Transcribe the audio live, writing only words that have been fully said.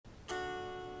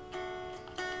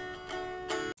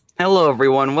Hello,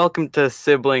 everyone. Welcome to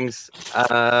Siblings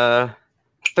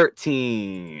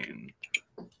 13,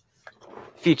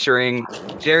 featuring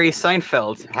Jerry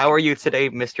Seinfeld. How are you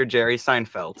today, Mr. Jerry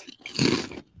Seinfeld?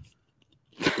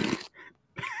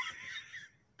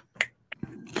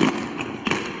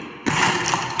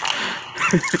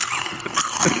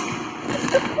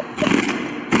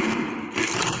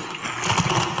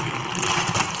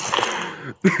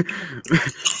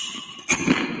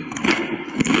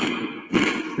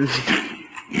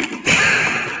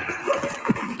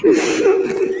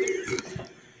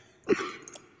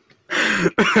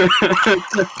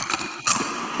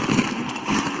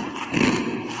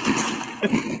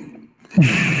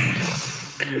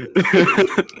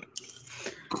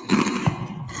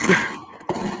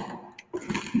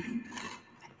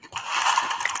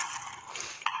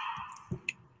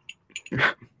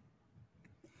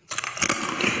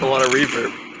 A lot of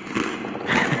reverb.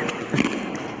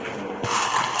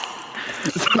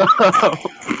 So,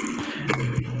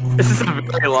 this is a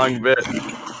very long bit.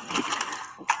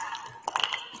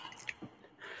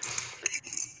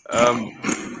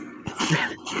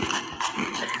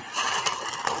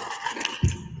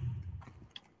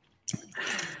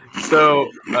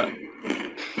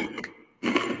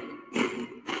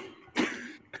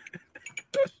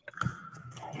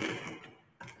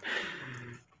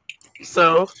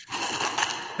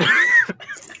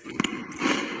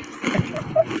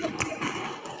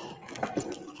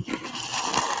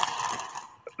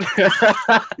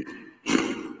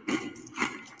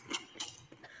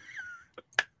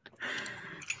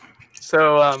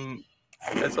 So,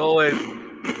 as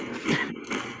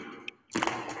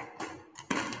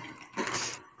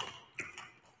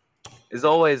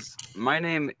always, my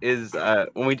name is,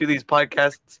 when we do these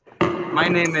podcasts, my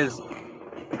name is,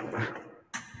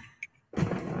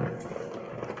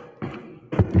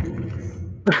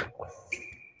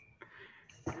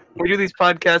 we do these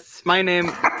podcasts, my name,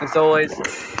 as always,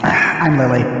 I'm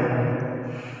Lily.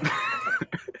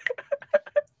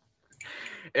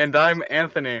 And I'm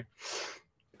Anthony,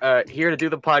 here to do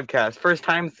the podcast. First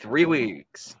time, 3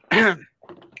 weeks.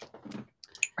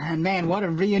 Man, what a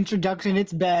reintroduction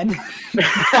it's been. 3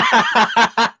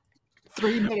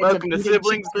 minutes. Welcome to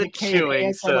Siblings the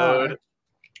Chewing Sode.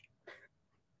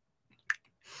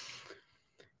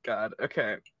 God,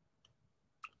 okay.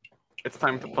 It's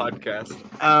time for podcast.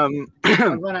 I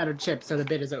run out of chips, so the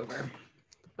bit is over.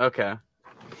 Okay.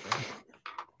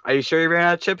 Are you sure you ran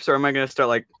out of chips, or am I gonna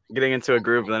start getting into a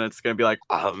groove and then it's gonna be like,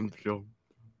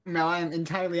 No, I am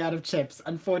entirely out of chips.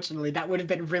 Unfortunately, that would have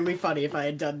been really funny if I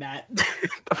had done that.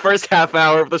 The first half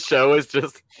hour of the show is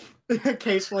just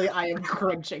occasionally I am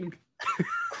crunching.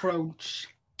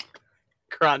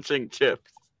 Crunching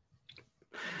chips.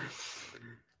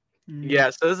 Yeah,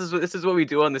 so this is what we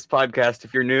do on this podcast.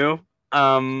 If you're new,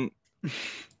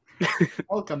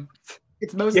 welcome.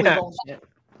 It's mostly bullshit.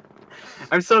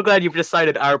 I'm so glad you've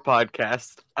decided our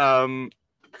podcast.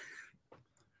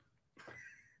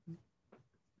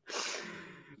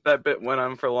 That bit went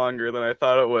on for longer than I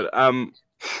thought it would.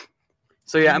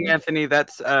 So yeah, I'm Anthony.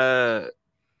 That's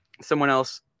someone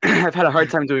else. I've had a hard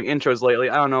time doing intros lately.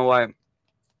 I don't know why.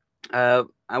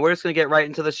 We're just gonna get right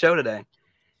into the show today.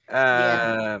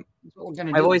 My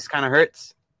voice kind of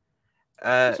hurts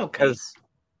because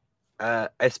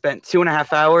I spent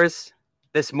 2.5 hours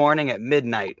this morning at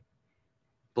midnight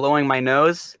blowing my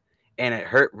nose, and it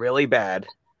hurt really bad.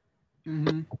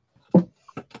 Mm-hmm.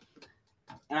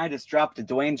 And I just dropped a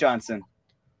Dwayne Johnson.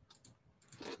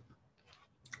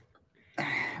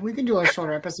 We can do a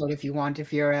shorter episode if you want.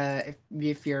 If your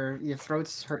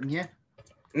throat's hurting you.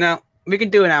 No, we can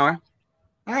do an hour.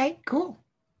 All right, cool.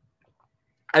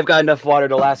 I've got enough water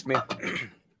to last me,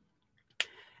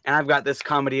 and I've got this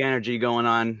comedy energy going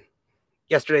on.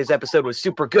 Yesterday's episode was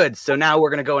super good, so now we're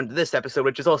gonna go into this episode,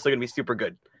 which is also gonna be super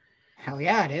good. Hell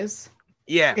yeah, it is.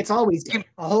 Yeah, it's always good.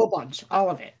 A whole bunch, all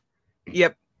of it.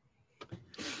 Yep.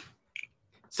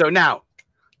 So now,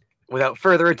 without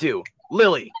further ado,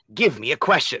 Lily, give me a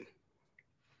question.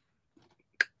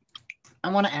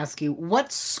 I want to ask you,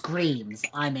 what screams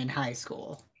I'm in high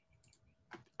school?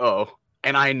 Oh,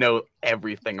 and I know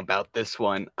everything about this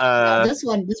one. This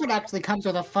one actually comes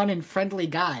with a fun and friendly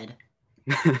guide.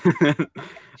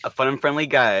 A fun and friendly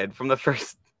guide from the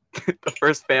first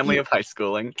family of high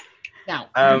schooling. Now,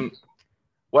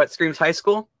 what screams high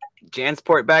school?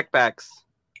 Jansport backpacks.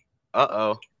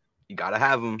 Uh-oh. You gotta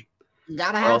have them. You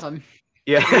gotta have them.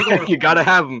 Yeah, you gotta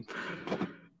have them.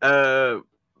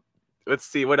 Let's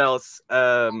see, what else?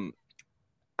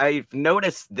 I've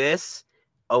noticed this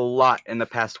a lot in the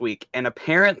past week. And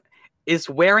is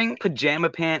wearing pajama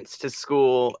pants to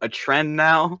school a trend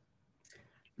now?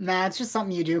 Nah, it's just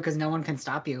something you do because no one can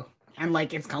stop you. And,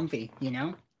 like, it's comfy, you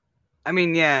know? I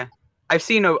mean, yeah. I've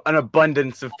seen an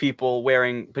abundance of people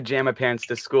wearing pajama pants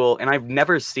to school, and I've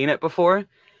never seen it before.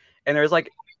 And there's like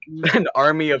an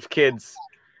army of kids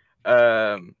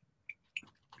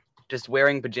just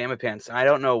wearing pajama pants. And I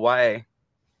don't know why,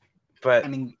 but I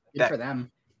mean, good for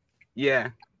them.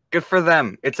 Yeah, good for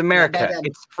them. It's America.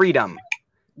 It's freedom.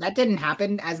 That didn't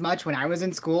happen as much when I was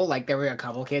in school. Like, there were a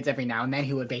couple kids every now and then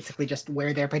who would basically just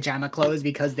wear their pajama clothes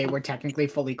because they were technically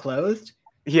fully clothed.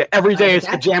 Yeah, every day is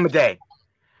pajama day.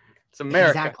 It's America.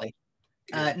 Exactly.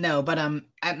 No, but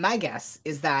my guess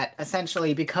is that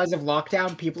essentially because of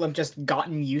lockdown, people have just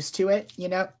gotten used to it, you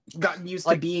know? Gotten used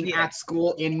to being at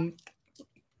school in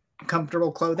comfortable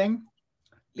clothing.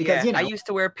 Because, you know, I used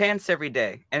to wear pants every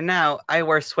day, and now I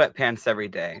wear sweatpants every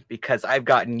day because I've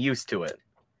gotten used to it.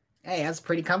 Hey, that's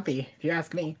pretty comfy, if you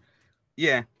ask me.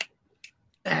 Yeah.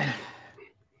 I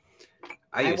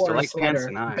used to like pants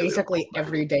and basically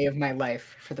every day of my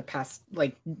life for the past,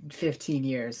 like, 15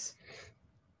 years.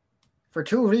 For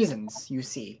 2 reasons, you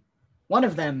see. One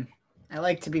of them, I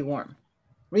like to be warm.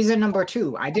 Reason number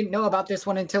 2, I didn't know about this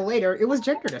one until later. It was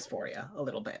gender dysphoria, a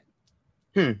little bit.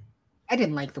 I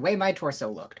didn't like the way my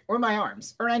torso looked, or my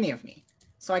arms, or any of me.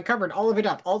 So I covered all of it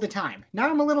up all the time. Now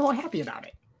I'm a little more happy about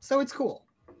it. So it's cool.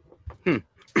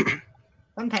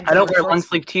 Sometimes I don't wear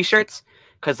long-sleeve t-shirts,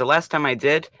 because the last time I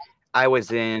did, I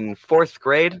was in 4th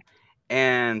grade,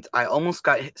 and I almost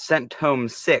got sent home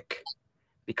sick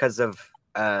because of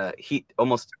heat,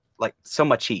 almost like so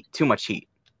much heat, too much heat.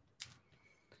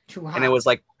 Too hot. And it was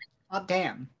like, oh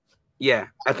damn. Yeah,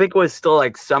 I think it was still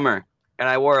like summer, and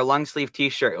I wore a long sleeve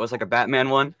t-shirt. It was like a Batman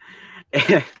one,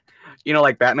 you know,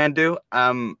 like Batman do.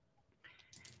 And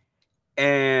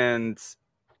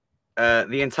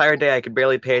the entire day I could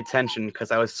barely pay attention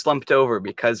because I was slumped over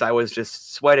because I was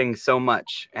just sweating so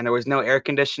much, and there was no air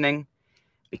conditioning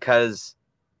because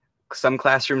some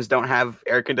classrooms don't have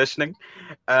air conditioning.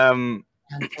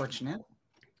 Unfortunate.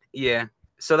 Yeah.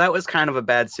 So that was kind of a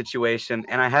bad situation,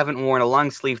 and I haven't worn a long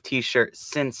sleeve t-shirt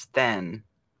since then.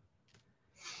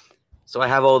 So I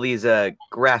have all these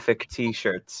graphic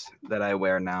t-shirts that I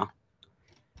wear now.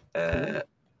 I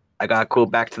got a cool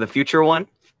Back to the Future one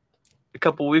a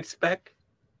couple weeks back.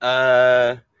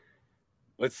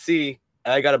 Let's see.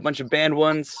 I got a bunch of band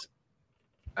ones.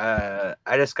 I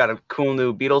just got a cool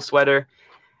new Beatles sweater.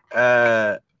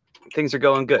 Things are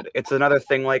going good. It's another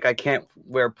thing, like, I can't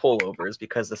wear pullovers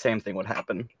because the same thing would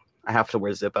happen. I have to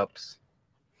wear zip-ups.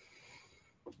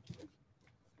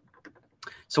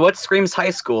 So what screams high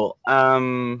school?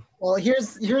 Well,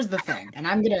 here's the thing, and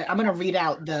I'm gonna read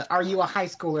out the "Are you a high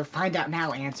schooler? Find out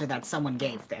now" answer that someone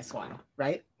gave this one,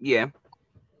 right? Yeah.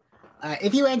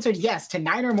 If you answered yes to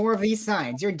 9 or more of these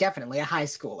signs, you're definitely a high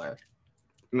schooler.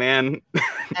 Man.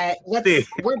 Let's see.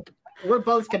 We're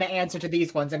both gonna answer to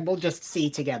these ones, and we'll just see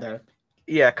together.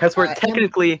 Yeah, because we're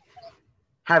technically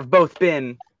have both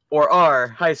been or are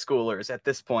high schoolers at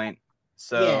this point,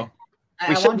 so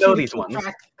we should know these ones.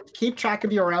 Keep track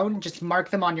of your own. Just mark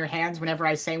them on your hands whenever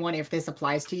I say one, if this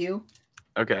applies to you.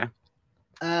 Okay.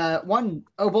 1.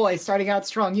 Oh boy, starting out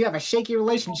strong. You have a shaky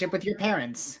relationship with your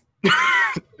parents.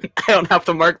 I don't have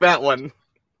to mark that one.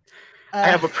 I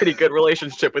have a pretty good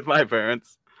relationship with my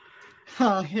parents.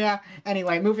 Yeah.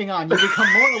 Anyway, moving on. You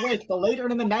become more awake the later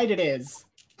in the night it is.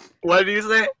 What did you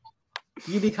say?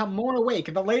 You become more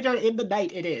awake the later in the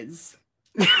night it is.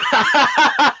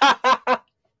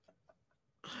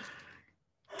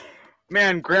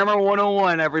 Man, grammar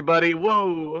 101, everybody.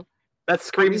 Whoa. That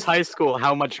screams high school,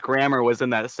 how much grammar was in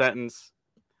that sentence.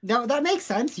 No, that makes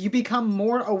sense. You become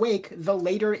more awake the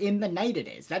later in the night it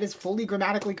is. That is fully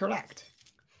grammatically correct.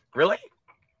 Really?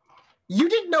 You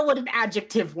didn't know what an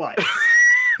adjective was.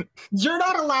 You're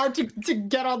not allowed to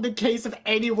get on the case of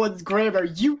anyone's grammar.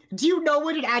 Do you know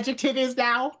what an adjective is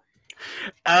now?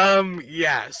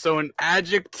 Yeah, so an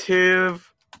adjective...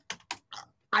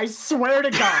 I swear to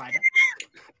God.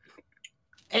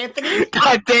 Anthony?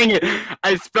 God dang it!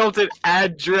 I spelled it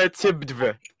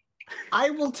adjective. I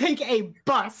will take a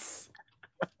bus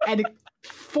and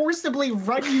forcibly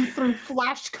run you through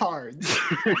flashcards.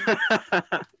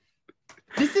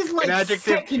 This is like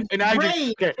second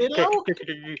grade, you know?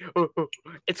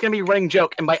 It's gonna be a running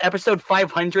joke, and by episode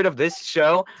 500 of this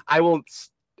show, I will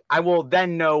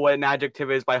then know what an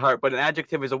adjective is by heart. But an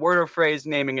adjective is a word or phrase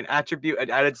naming an attribute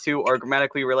added to or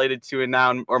grammatically related to a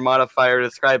noun or modifier to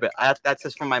describe it. That's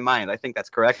just from my mind. I think that's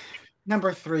correct.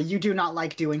 Number 3, you do not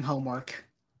like doing homework.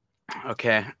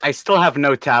 Okay, I still have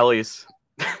no tallies.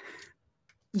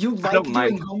 You like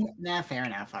doing homework? Nah, fair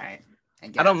enough. All right.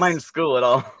 I don't mind school at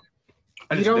all.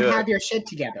 You don't have your shit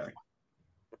together.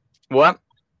 What?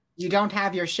 You don't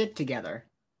have your shit together.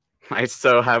 I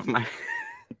so have my.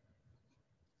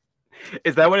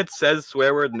 Is that what it says?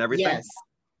 Swear word and everything? Yes.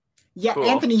 Yeah, Cool.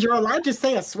 Anthony, you're allowed to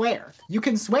say a swear. You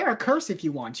can swear a curse if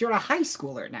you want. You're a high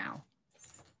schooler now.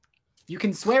 You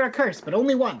can swear a curse, but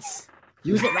only once.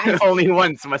 Use it wisely. Only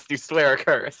once must you swear a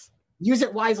curse. Use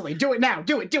it wisely. Do it now.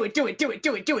 Do it. Do it. Do it. Do it.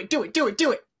 Do it. Do it. Do it. Do it.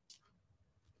 Do it.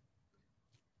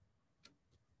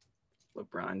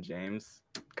 LeBron James.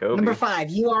 Kobe. Number 5.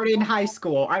 You are in high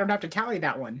school. I don't have to tally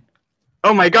that one.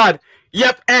 Oh my god.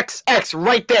 Yep, X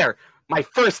right there. My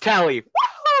first tally.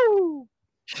 Woohoo!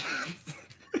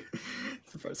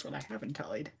 It's the first one I haven't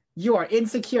tallied. You are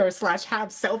insecure /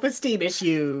 have self-esteem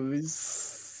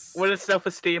issues. What is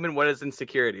self-esteem and what is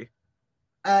insecurity?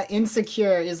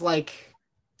 Insecure is like...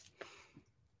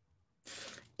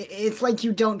 It's like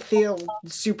you don't feel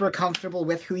super comfortable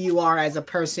with who you are as a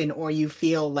person, or you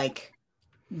feel like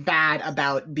bad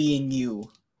about being you.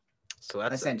 So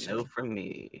that's essentially a no from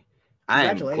me. I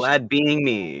am glad being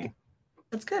me.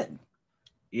 That's good.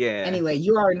 Yeah. Anyway,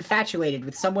 you are infatuated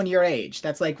with someone your age.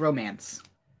 That's like romance.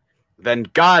 Then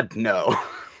God, no.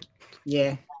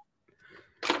 Yeah.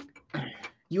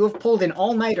 You have pulled an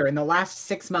all-nighter in the last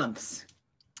 6 months.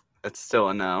 That's still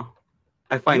a no.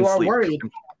 I find You are sleep worried.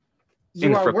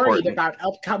 You are worried important. about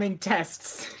upcoming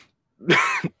tests.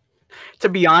 To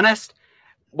be honest,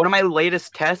 one of my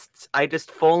latest tests, I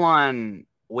just full-on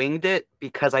winged it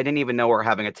because I didn't even know we were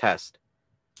having a test.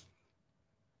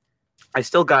 I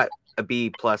still got a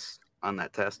B+ on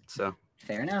that test, so.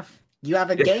 Fair enough. You have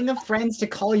a gang of friends to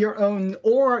call your own,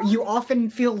 or you often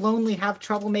feel lonely, have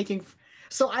trouble making...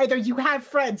 So either you have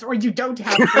friends or you don't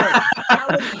have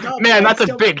friends. Man, that's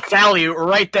a big tally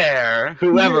right there.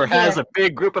 Whoever has a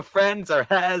big group of friends or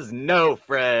has no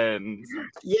friends.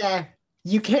 Yeah,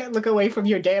 you can't look away from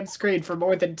your damn screen for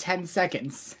more than 10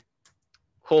 seconds.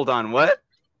 Hold on, what?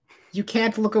 You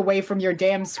can't look away from your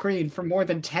damn screen for more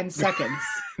than 10 seconds.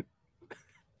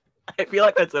 I feel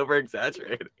like that's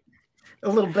over-exaggerated. A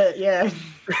little bit, yeah.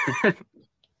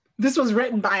 This was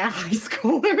written by a high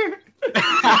schooler.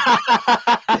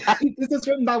 This was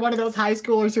written by one of those high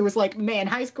schoolers who was like, man,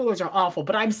 high schoolers are awful,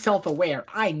 but I'm self-aware.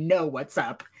 I know what's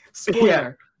up.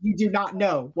 Spoiler, you do not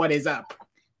know what is up.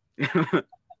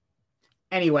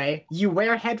 Anyway, you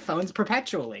wear headphones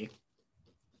perpetually.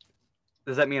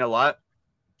 Does that mean a lot?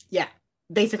 Yeah,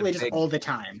 basically just all the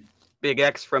time. Big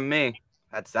X from me.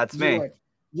 That's me.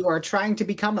 You are trying to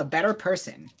become a better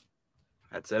person.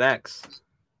 That's an X.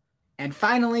 And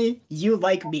finally, you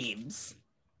like memes.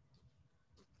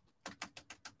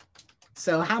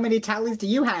 So how many tallies do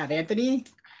you have, Anthony?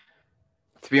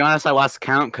 To be honest, I lost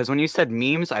count because when you said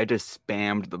memes, I just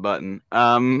spammed the button.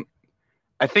 I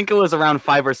think it was around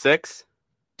 5 or 6.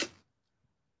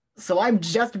 So I'm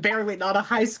just barely not a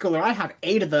high schooler. I have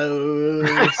 8 of those.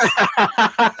 8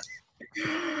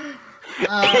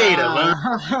 of them.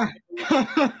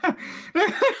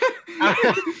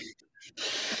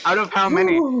 Out of how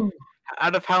many?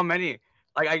 Out of how many?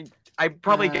 Like I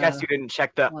probably guess you didn't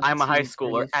check the 1, I'm a high 2,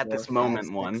 schooler 3, at 4, this 5, moment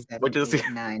 6, one, 7, which is 8,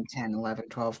 9, 10, 11,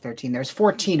 12, 13. There's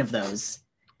 14 of those.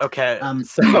 okay.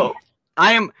 So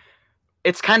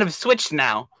it's kind of switched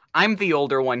now. I'm the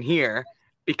older one here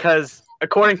because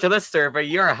according to this survey,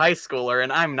 you're a high schooler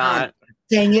and I'm not.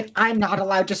 Dang it, I'm not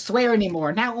allowed to swear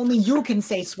anymore. Now only you can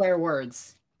say swear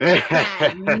words.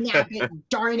 God, nap it,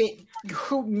 darn it,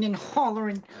 hooting and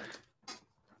hollering.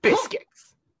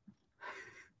 Biscuits.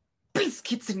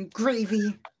 Biscuits and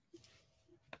gravy.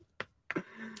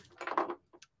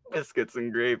 Biscuits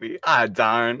and gravy. Ah,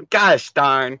 darn. Gosh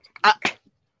darn.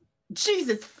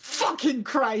 Jesus fucking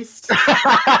Christ.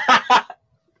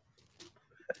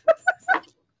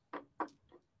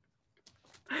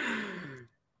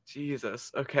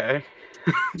 Jesus. Okay.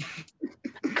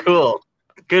 Cool.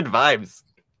 Good vibes.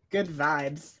 Good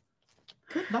vibes.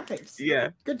 Good vibes. Yeah.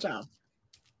 Good job.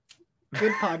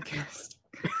 Good podcast.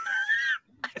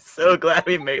 I'm so glad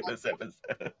we made this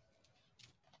episode.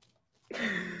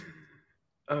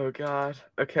 Oh God.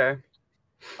 Okay.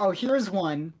 Oh, here's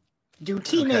one. Do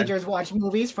teenagers watch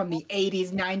movies from the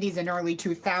 80s, 90s, and early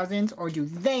 2000s, or do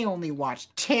they only watch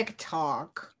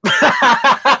TikTok?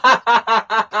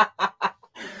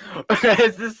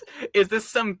 Is this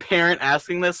some parent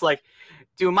asking this? Like,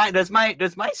 does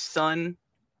my son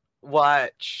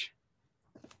watch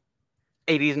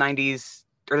 80s, 90s,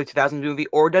 early 2000s movie,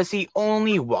 or does he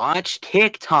only watch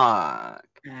TikTok?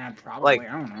 Probably. Like,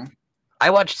 I don't know. I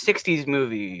watch 60s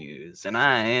movies, and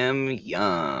I am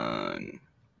young.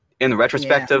 In the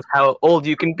retrospect of how old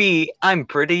you can be, I'm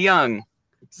pretty young.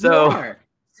 So,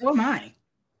 so am I.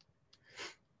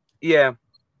 Yeah.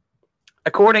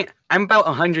 I'm about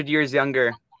 100 years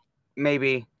younger.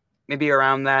 Maybe maybe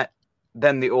around that,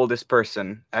 then the oldest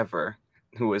person ever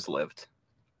who has lived.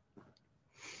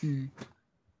 Hmm.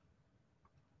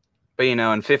 But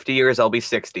in 50 years I'll be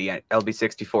 60. I'll be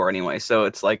 64 anyway. So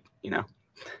it's like, You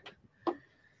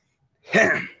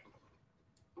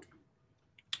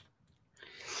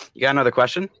got another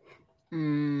question?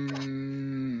 Hmm.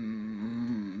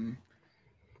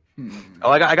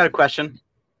 Oh, I got a question.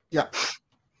 Yeah.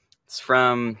 It's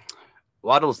from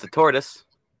Waddles the Tortoise.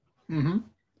 Mm-hmm.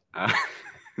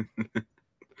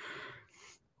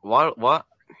 What?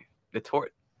 The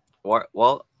tort? What?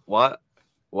 Waddles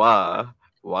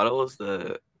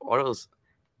the Waddles.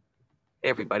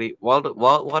 Everybody,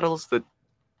 Waddles the.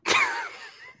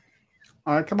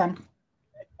 All right, come on.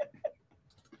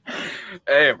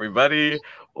 Hey, everybody,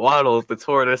 Waddles the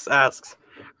Tortoise asks,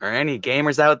 "Are any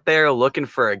gamers out there looking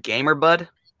for a gamer bud?"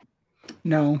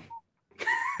 No.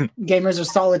 Gamers are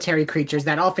solitary creatures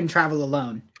that often travel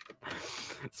alone.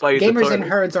 That's why he's a Gamers in tortoise.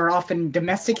 herds are often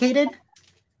domesticated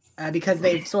because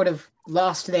they've sort of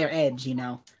lost their edge,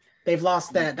 They've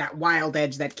lost that wild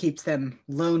edge that keeps them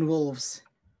lone wolves.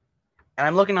 And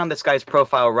I'm looking on this guy's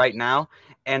profile right now,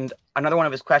 and another one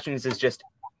of his questions is just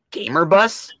gamer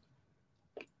bus.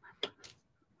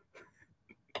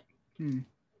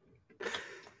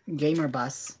 Gamer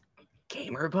bus.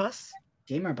 Gamer bus?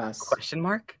 Gamer bus. Question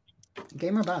mark?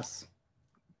 Gamer bus.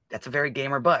 That's a very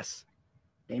gamer bus.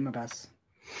 Gamer bus.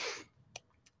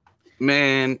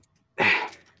 Man,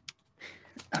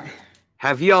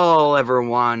 have y'all ever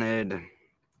wanted...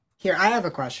 Here, I have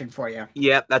a question for you.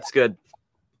 Yep, that's good.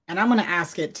 And I'm going to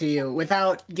ask it to you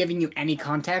without giving you any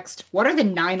context. What are the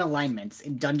 9 alignments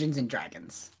in Dungeons and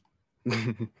Dragons?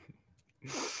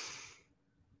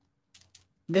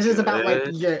 This is about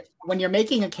like when you're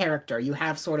making a character, you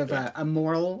have sort of a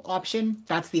moral option.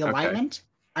 That's the alignment.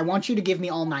 I want you to give me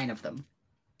all 9 of them.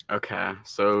 Okay,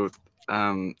 so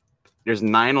there's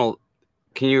 9.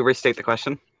 Can you restate the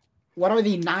question? What are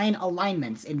the 9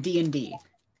 alignments in D&D?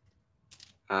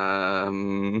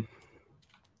 The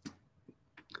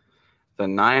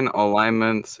 9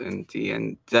 alignments in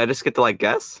D&D. Did I just get to like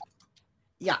guess?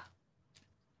 Yeah.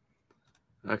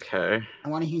 Okay. I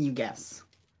want to hear you guess.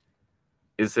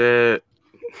 Is it?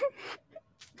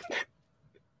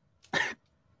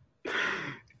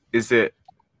 Is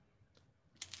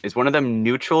one of them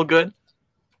neutral good?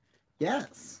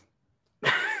 Yes.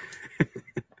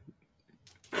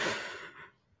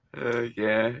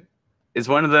 Yeah. Is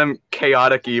one of them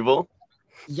chaotic evil?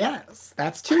 Yes,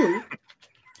 that's 2.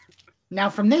 Now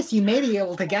from this, you may be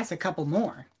able to guess a couple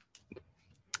more.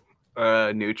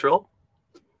 Neutral?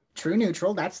 True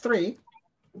neutral, that's 3.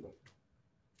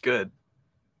 Good.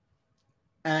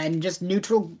 And just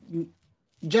neutral,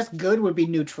 just good would be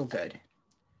neutral good.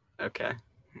 Okay.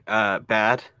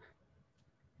 Bad?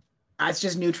 That's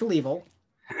just neutral evil.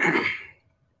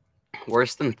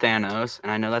 Worse than Thanos,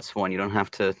 and I know that's 1. You don't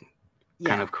have to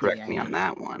kind of correct me on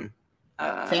that one.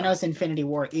 Thanos Infinity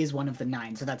War is one of the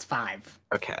 9, so that's 5.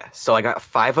 Okay, so I got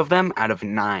 5 of them out of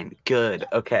 9. Good.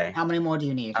 Okay. How many more do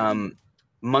you need?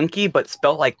 Monkey, but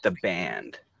spelled like the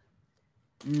band.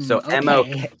 So okay.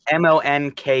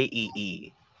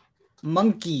 Monkee.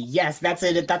 Monkey. Yes, that's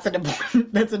it. That's an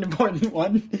important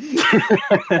one.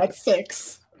 That's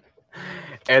 6.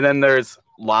 And then there's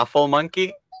lawful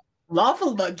monkey.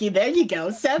 Lawful monkey. There you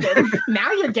go. 7.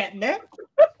 Now you're getting it.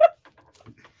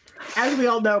 As we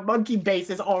all know, monkey base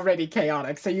is already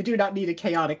chaotic, so you do not need a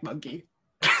chaotic monkey.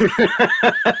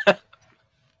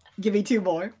 Give me 2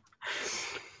 more.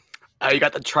 You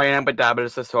got the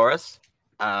Triambidabidosaurus.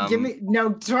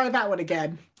 Try that one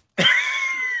again.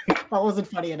 That wasn't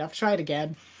funny enough. Try it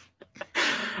again.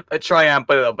 A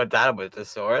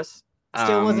Triambidabidosaurus.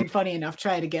 Still wasn't funny enough.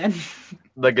 Try it again.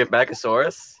 The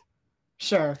Getbackosaurus.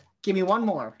 Sure. Give me 1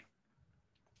 more.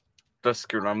 The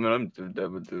Scrum.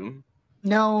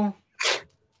 No.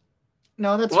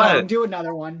 No, that's wrong. Do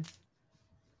another one.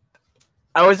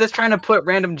 I was just trying to put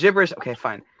random gibberish. Okay,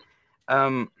 fine.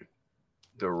 The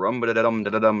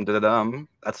rum-da-da-dum.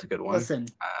 That's a good one. Listen.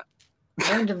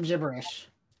 Random gibberish.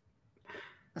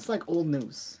 That's like old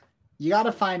news. You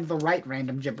gotta find the right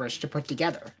random gibberish to put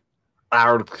together.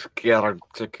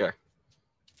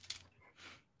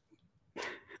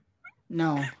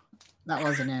 No, that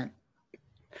wasn't it.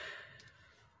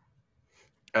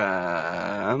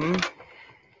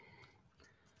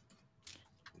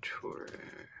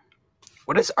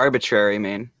 What does arbitrary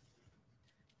mean?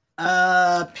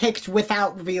 Picked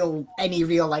without any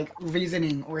real like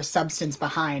reasoning or substance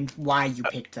behind why you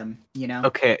picked them,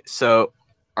 Okay, so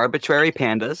arbitrary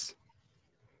pandas.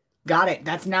 Got it.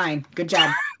 That's 9. Good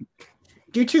job.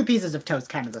 Do 2 pieces of toast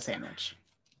kind of a sandwich.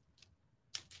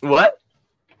 What?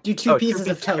 Do two Oh, pieces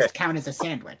of okay. toast count as a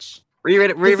sandwich?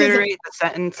 Reiterate the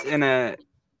sentence in a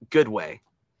good way.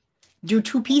 Do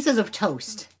two pieces of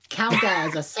toast count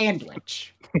as a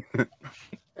sandwich?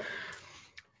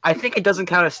 I think it doesn't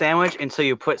count as sandwich until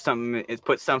you put something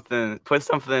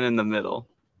in the middle.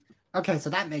 Okay, so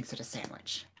that makes it a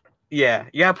sandwich. Yeah,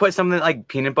 you gotta put something like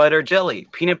peanut butter jelly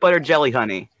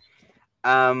honey.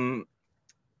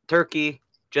 Turkey,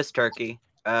 just turkey.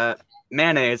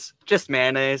 Mayonnaise, just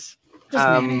mayonnaise. Just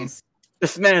mayonnaise.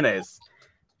 Just mayonnaise.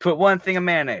 Put one thing of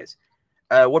mayonnaise.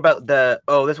 What about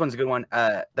this one's a good one.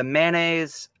 The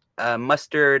mayonnaise,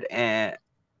 mustard, and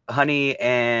honey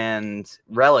and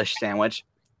relish sandwich.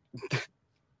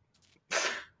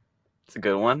 It's a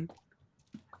good one.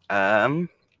 The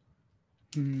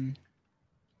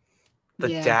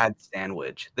dad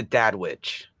sandwich. The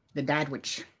dadwich. The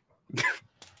dadwich.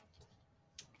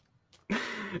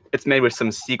 It's made with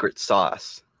some secret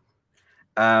sauce.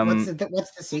 What's the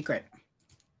secret?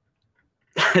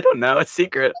 I don't know. It's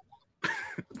secret.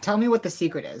 Tell me what the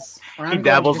secret is. Or he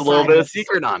dabbles a little bit of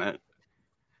secret on it.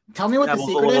 Tell me what the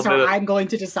secret is, or I'm going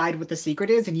to decide what the secret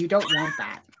is, and you don't want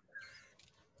that.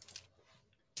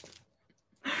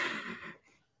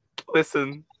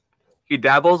 Listen, he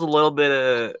dabbles a little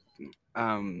bit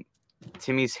of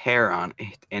Timmy's hair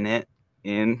in it.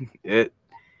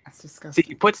 That's disgusting. See,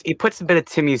 he puts a bit of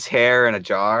Timmy's hair in a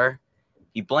jar.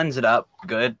 He blends it up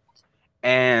good,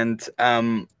 and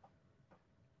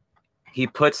he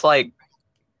puts like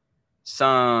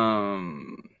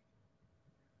some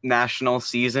national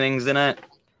seasonings in it.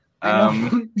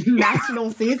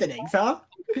 National seasonings, huh?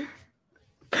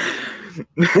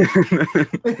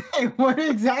 What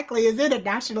exactly is it? A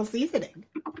national seasoning?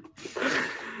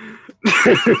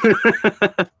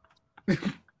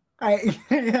 I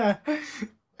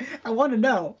want to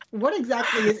know what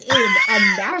exactly is in a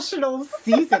national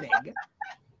seasoning.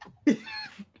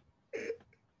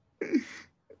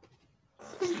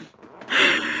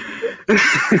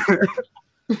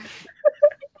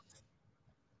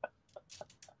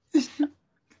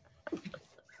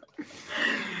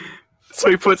 So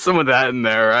he put some of that in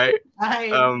there, right?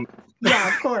 Yeah,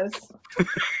 of course.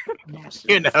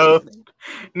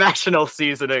 National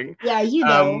seasoning. Yeah, you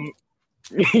know.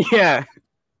 Yeah.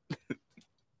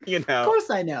 You know. Of course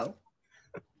I know.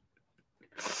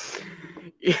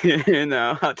 You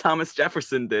know how Thomas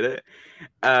Jefferson did it.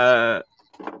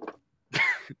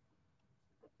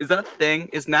 Is that a thing?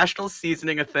 Is national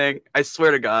seasoning a thing? I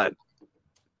swear to God.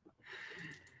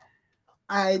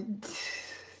 I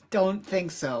don't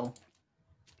think so.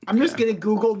 I'm just gonna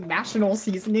Google national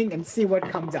seasoning and see what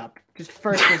comes up. Just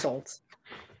first results.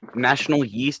 National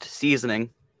yeast seasoning.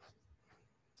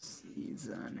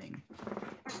 Seasoning.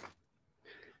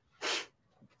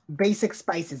 Basic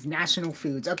spices, National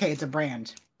Foods. Okay, it's a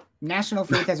brand. National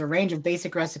Foods has a range of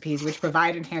basic recipes which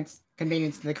provide enhanced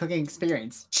convenience to the cooking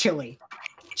experience. Chili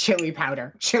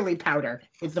powder. Chili powder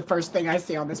is the first thing I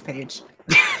see on this page.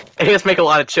 They just make a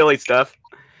lot of chili stuff.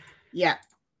 Yeah.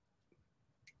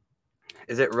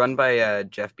 Is it run by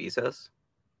Jeff Bezos?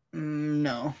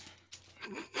 No.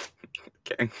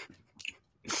 Okay.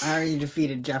 I already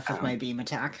defeated Jeff with my beam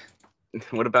attack.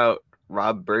 What about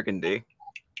Rob Burgundy?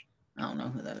 I don't know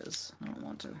who that is. I don't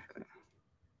want to.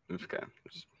 Okay.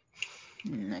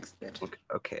 Next bit.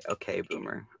 Okay,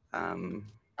 Boomer.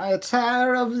 I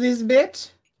tire of this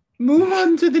bit. Move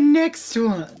on to the next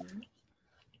one.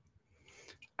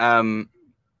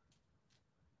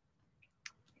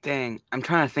 Dang, I'm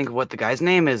trying to think of what the guy's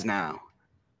name is now.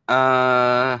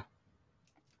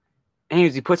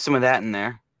 Anyways, he put some of that in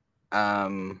there.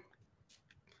 The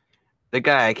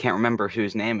guy, I can't remember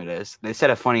whose name it is. They said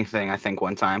a funny thing, I think,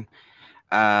 one time.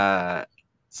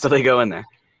 So they go in there.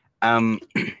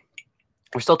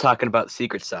 We're still talking about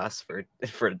secret sauce for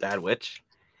a dad witch.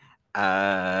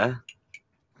 Of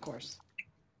course.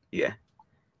 Yeah.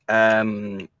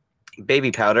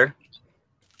 Baby powder.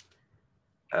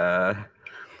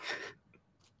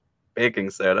 Baking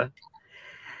soda.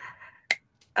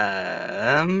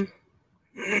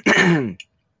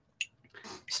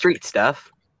 Street stuff.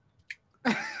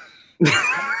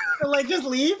 Like just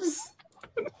leaves?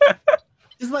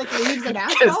 Just like leaves and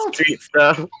asphalt? Just street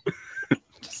stuff.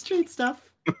 Just street stuff.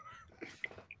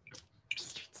 Just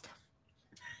street stuff.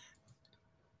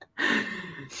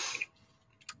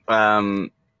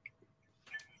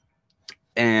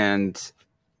 And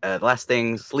last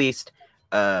things least,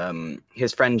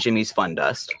 his friend Jimmy's Fun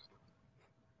Dust.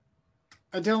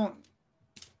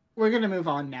 We're gonna move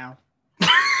on now.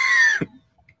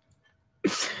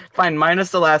 Fine,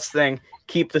 minus the last thing.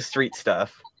 Keep the street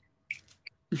stuff.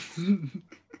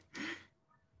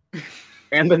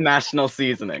 And the national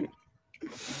seasoning.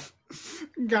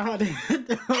 Got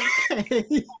it.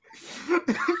 Okay.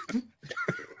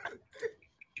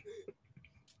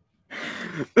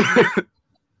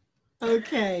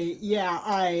 Okay,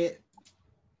 yeah,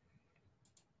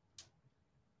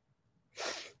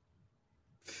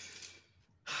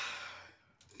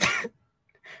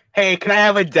 Hey, can I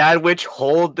have a dad witch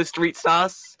hold the street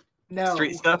sauce? no.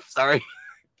 Street stuff? Sorry.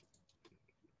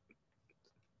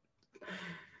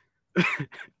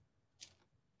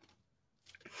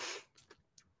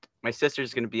 My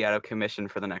sister's gonna be out of commission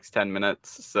for the next 10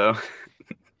 minutes, so.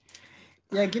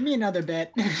 Yeah, give me another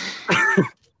bit.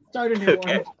 Start a new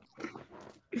Okay.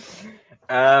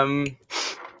 one.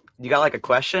 You got like a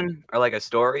question or like a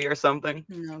story or something?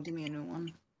 No, give me a new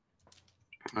one.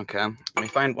 Okay, let me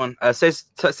find one. Talk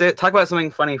about something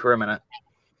funny for a minute.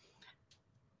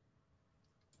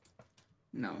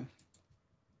 No.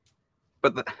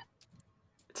 But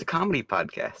it's a comedy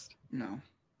podcast. No.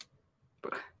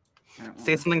 But I don't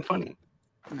say want something funny.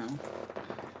 No.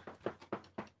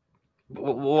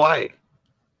 Why?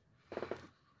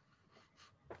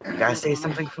 I You gotta don't say wanna.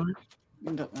 something funny.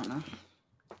 I don't wanna.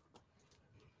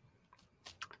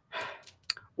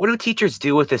 What do teachers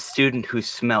do with a student who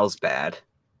smells bad?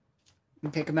 You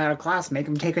pick him out of class, make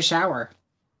him take a shower.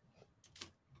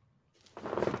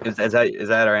 Is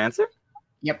that our answer?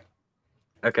 Yep.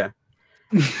 Okay.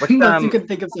 Unless you can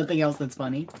think of something else that's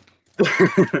funny.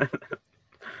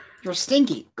 You're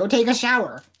stinky. Go take a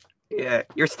shower. Yeah,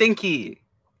 you're stinky.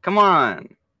 Come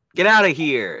on. Get out of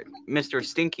here, Mr.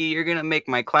 Stinky. You're gonna make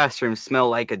my classroom smell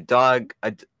like a dog,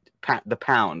 the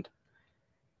pound.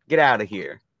 Get out of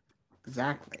here.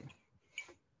 Exactly.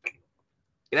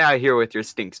 Get out of here with your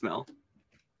stink smell.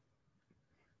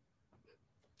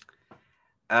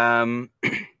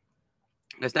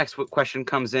 This next question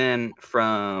comes in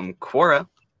from Quora.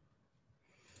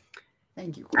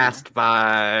 Thank you. Quora. Asked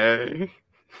by...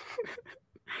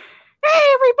 Hey,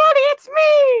 everybody, it's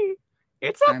me!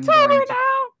 It's October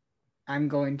now! I'm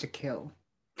going to kill.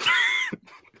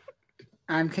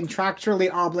 I'm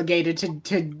contractually obligated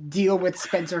to deal with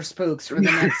Spencer Spooks for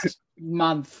the next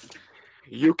month.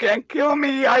 You can't kill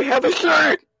me, I have a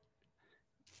shirt!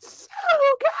 So,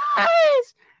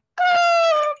 guys,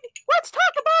 let's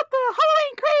talk about the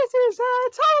Halloween crazes.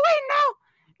 It's Halloween now,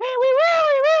 and we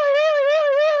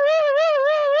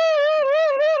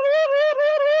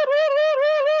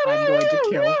I'm going to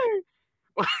kill.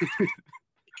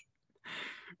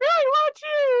 Really want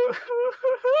you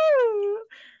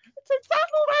to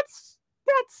tackle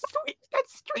that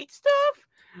street stuff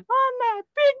on that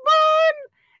big bun.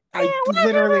 I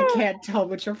literally can't tell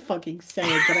what you're fucking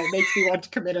saying, but it makes me want to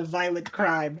commit a violent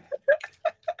crime.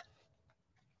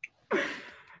 I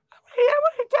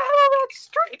want to tackle that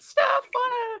street stuff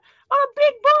on a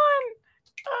big bun.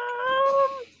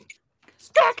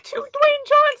 Stack two Dwayne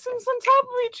Johnsons on top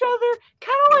of each other,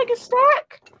 kind of like a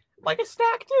stack. Like a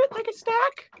stack, dude. Like a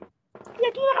stack.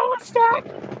 Yeah, you know a stack.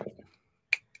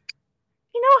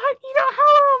 You know how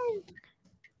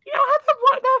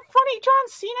that funny John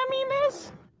Cena meme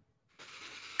is?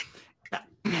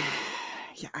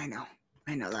 Yeah, I know.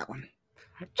 I know that one.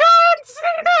 John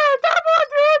Cena,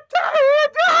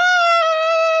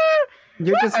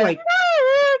 You're just like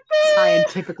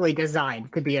scientifically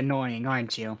designed to be annoying,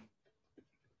 aren't you?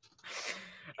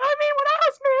 I mean, when I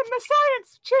was in the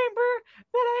science chamber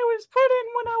that I was put in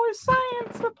when I was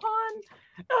scienced upon,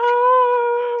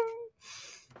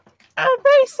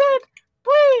 they said,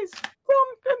 please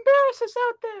don't embarrass us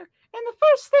out there. And the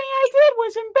first thing I did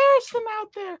was embarrass them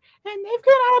out there. And they've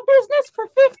been out of business for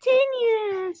 15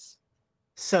 years.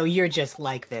 So you're just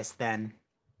like this then?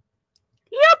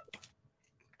 Yep.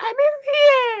 I'm in the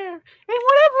air. And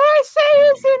whatever I say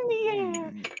is in the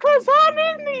air. Because I'm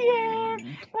in the air.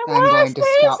 And I'm going to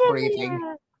stop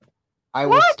breathing. I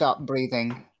will stop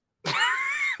breathing.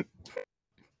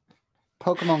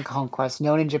 Pokemon Conquest,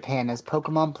 known in Japan as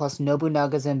Pokemon plus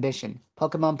Nobunaga's Ambition,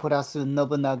 Pokemon Purasu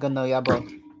Nobunaga no Yabo,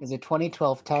 is a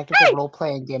 2012 tactical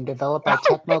role-playing game developed by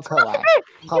Tecmo Koei,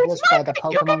 published by the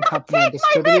Pokemon Company and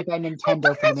distributed by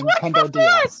Nintendo for the Nintendo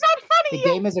DS. The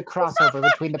game is a crossover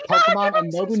between the Pokemon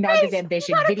and Nobunaga's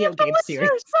Ambition video game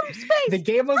series. The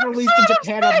game was released in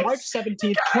Japan on March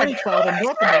 17, 2012 in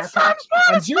North America,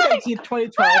 on June 18,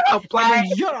 2012,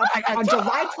 and in Europe on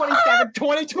July 27,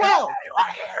 2012. You want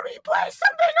to hear me play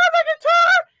something on the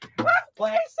guitar? Let's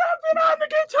play something on the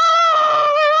guitar!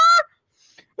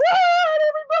 Alright,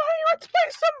 everybody, let's play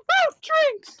some boat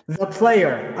drinks! The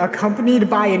player, accompanied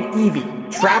by an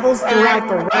Eevee, travels throughout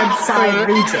the Red Side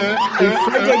region,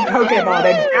 befriending Pokemon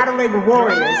and battling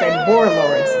warriors and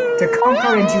warlords to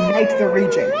conquer and unite the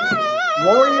region.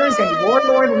 Warriors and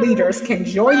warlord leaders can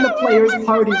join the player's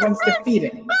party once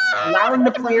defeated. allowing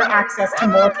the player access to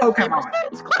more Pokemon.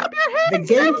 The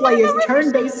gameplay is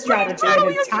turn-based strategy and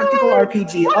is tactical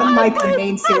RPG, unlike the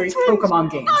main series Pokemon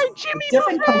games, with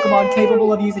different Pokemon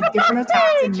capable of using different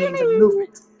attacks and means of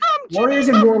movement. Warriors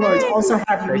and Warlords also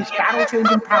have unique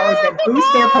battle-changing powers that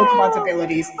boost their Pokemon's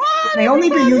abilities, but may only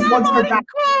be used once per battle.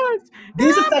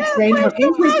 These effects range from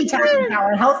increased attacking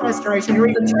power, health restoration, or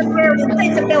even temporary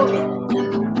invincibility.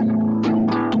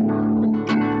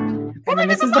 And then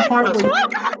this is the part where...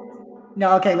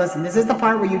 No, okay, listen. This is the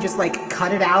part where you just, like,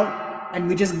 cut it out, and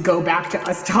we just go back to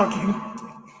us talking.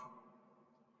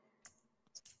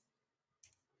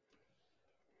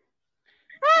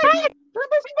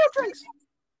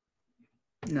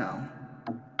 No.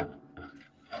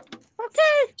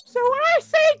 Okay, so when I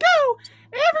say go,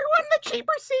 everyone in the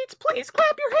cheaper seats, please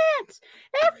clap your hands.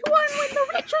 Everyone in the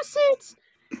richer seats,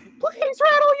 please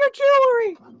rattle your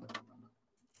jewelry.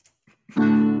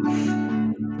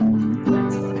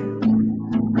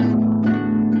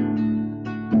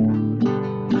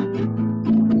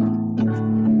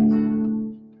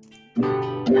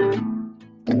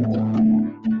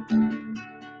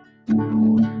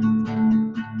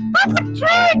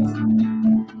 Drinks!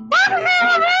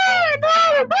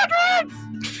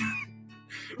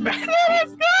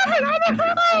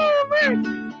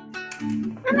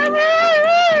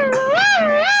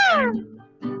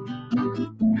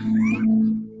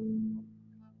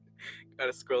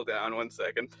 Gotta scroll down 1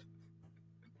 second.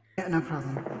 Yeah, no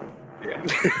problem. Yeah.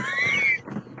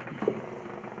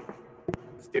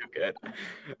 It's too good.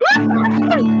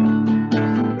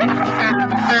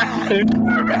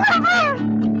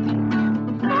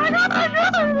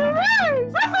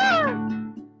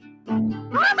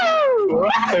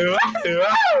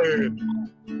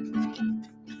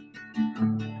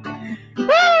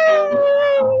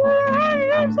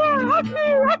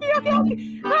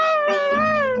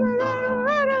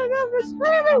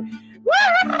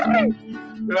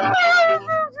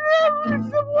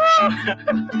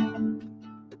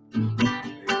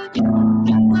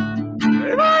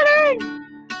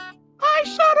 I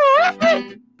shot a rabbit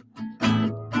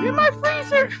in my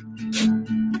freezer.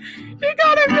 He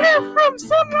got a gift from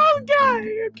some old guy,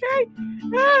 okay?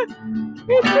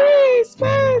 It's me,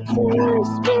 Spencer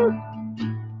Spook.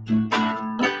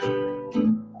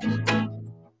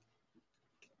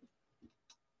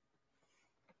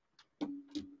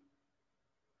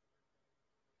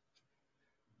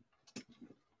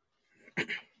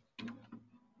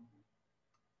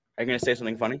 Are you gonna say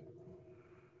something funny?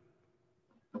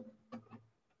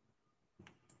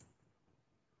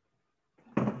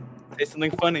 Say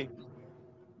something funny.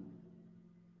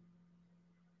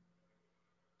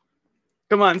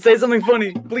 Come on, say something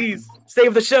funny, please.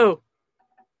 Save the show.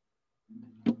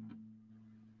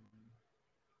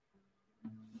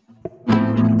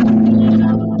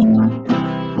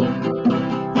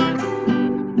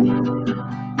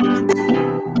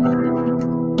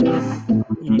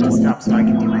 You need to stop so I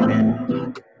can do my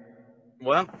bit.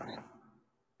 Well,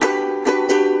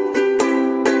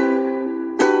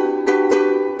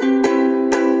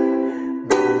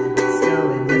 Let's go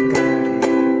in the garden.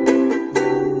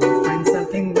 You'll find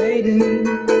something waiting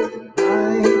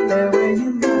right there where you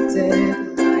left it,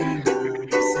 lying on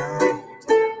your side.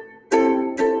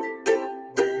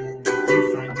 When you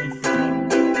finally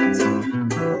find it,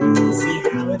 you'll see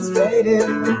how it's faded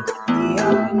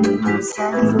beyond the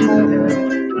stars later.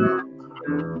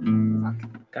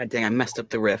 god dang, I messed up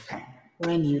the riff.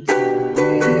 When you turn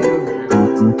it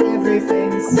around,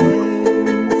 everything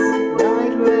stays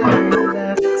right where you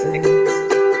left it.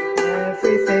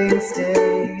 Everything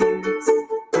stays,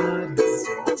 but it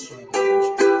still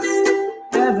changes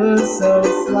ever so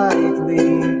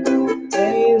slightly,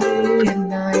 daily and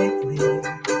nightly.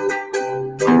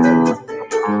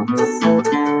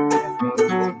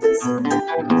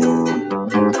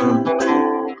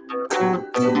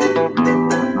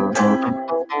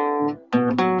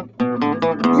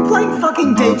 You playing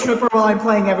fucking Day Tripper while I'm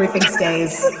playing Everything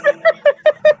Stays?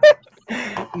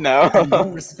 No. No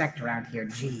respect around here,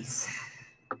 jeez.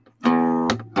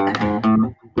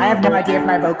 I have no idea if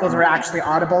my vocals were actually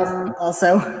audible,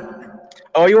 also.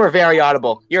 Oh, you were very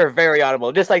audible. You're very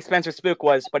audible. Just like Spencer Spook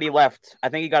was, but he left. I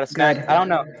think he got a snack. Good. I don't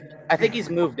know. I think he's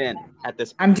moved in at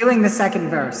this point. I'm doing the second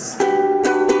verse.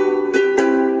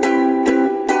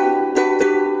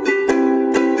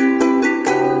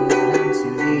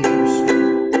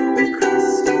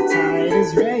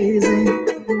 Raising,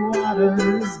 the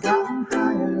water's gotten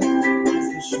higher as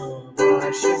the shore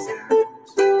washes out.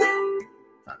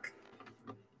 Fuck.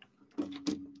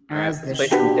 As the Play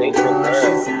some shore Day Tripper.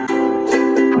 washes out.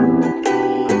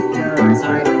 Keep your eyes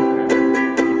wide open.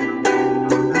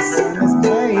 The sun is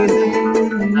blazing.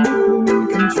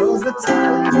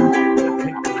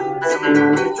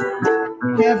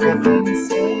 everything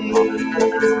stays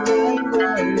right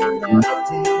where you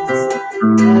left it.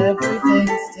 Everything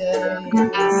stays,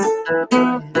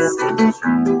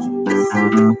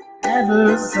 changes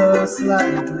ever so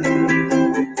slightly,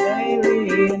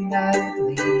 daily and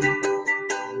nightly.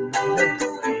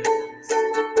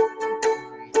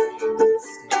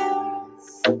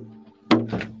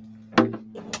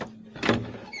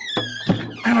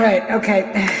 All right, okay.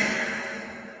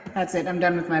 That's it. I'm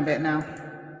done with my bit now.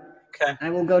 Okay.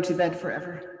 I will go to bed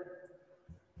forever.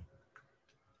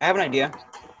 I have an idea.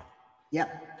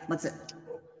 Yep. What's it?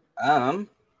 Do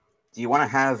you want to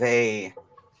have a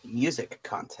music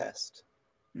contest?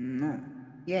 No.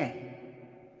 Yeah.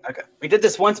 Okay. We did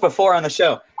this once before on the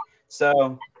show.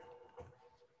 So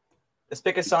let's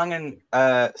pick a song and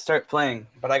start playing.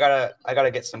 But I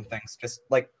gotta get some things. Just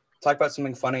like talk about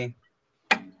something funny.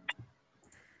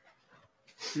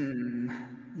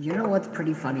 You know what's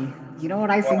pretty funny? You know what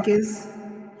I think is?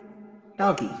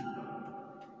 Doggy.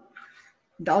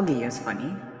 Doggy is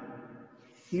funny.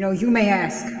 You know, you may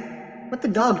ask, what the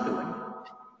dog doing?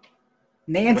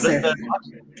 And the answer,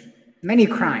 many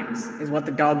crimes is what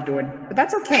the dog doing. But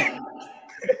that's okay.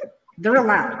 They're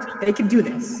allowed. They can do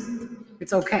this.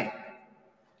 It's okay.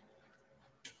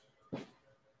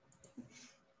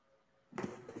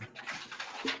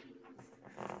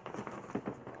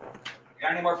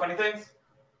 Got any more funny things?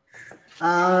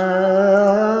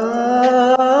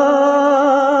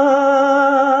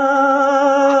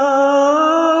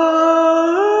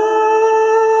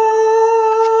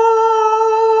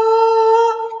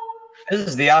 This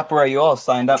is the opera you all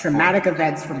signed up Traumatic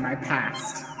events from my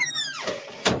past.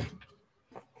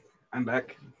 I'm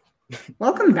back.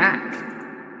 Welcome back.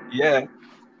 Yeah.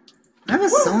 I have a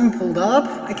song pulled up.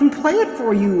 I can play it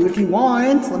for you if you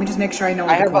want. Let me just make sure I know all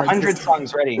I the have chords 100 this time.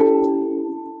 songs ready.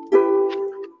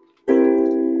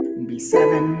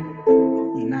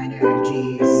 B7, E minor,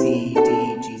 G, C, D,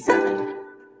 G7.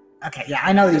 Okay, yeah,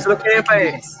 I know these. Is it okay if can do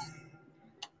I this.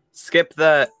 skip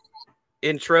the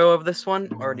intro of this one,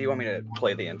 or do you want me to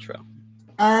play the intro?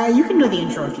 You can do the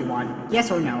intro if you want.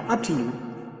 Yes or no, up to you.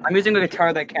 I'm using a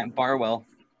guitar that can't bar well.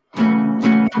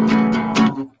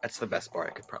 That's the best bar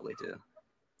I could probably do.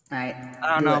 Alright.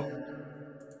 I don't know. It.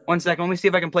 1 second, let me see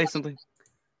if I can play something.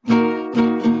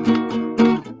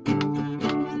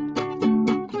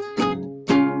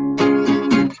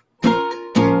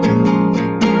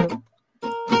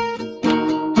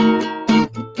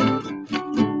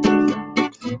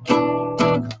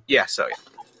 Yeah, so yeah.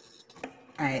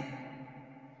 Alright.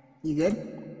 You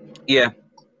good? Yeah,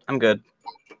 I'm good.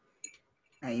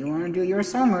 Alright, you want to do your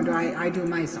song or do I do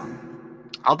my song?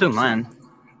 I'll do mine.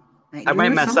 Alright, I do might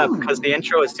your mess up song. because the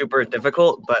intro is super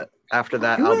difficult, but after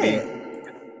that Do I'll it.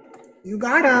 You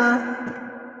gotta.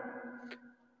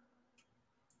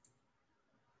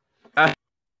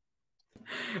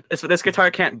 This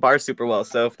guitar can't bar super well,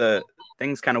 so if the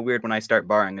thing's kind of weird when I start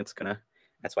barring, that's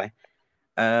why.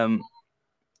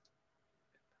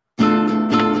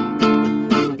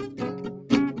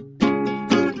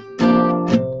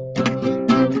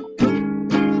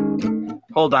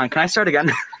 Hold on, can I start again?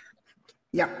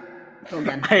 Yep. Go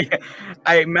again.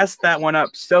 I messed that one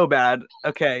up so bad.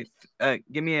 Okay,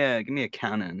 give me a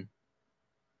count in.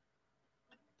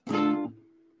 Give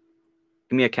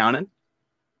me a count in.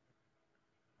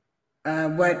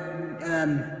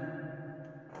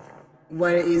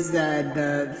 What is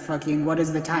the fucking, what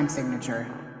is the time signature?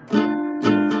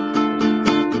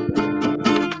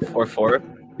 4/4,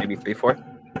 maybe 3/4.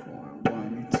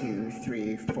 1, 2,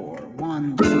 3, 4.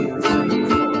 1, 2, 3,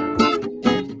 4.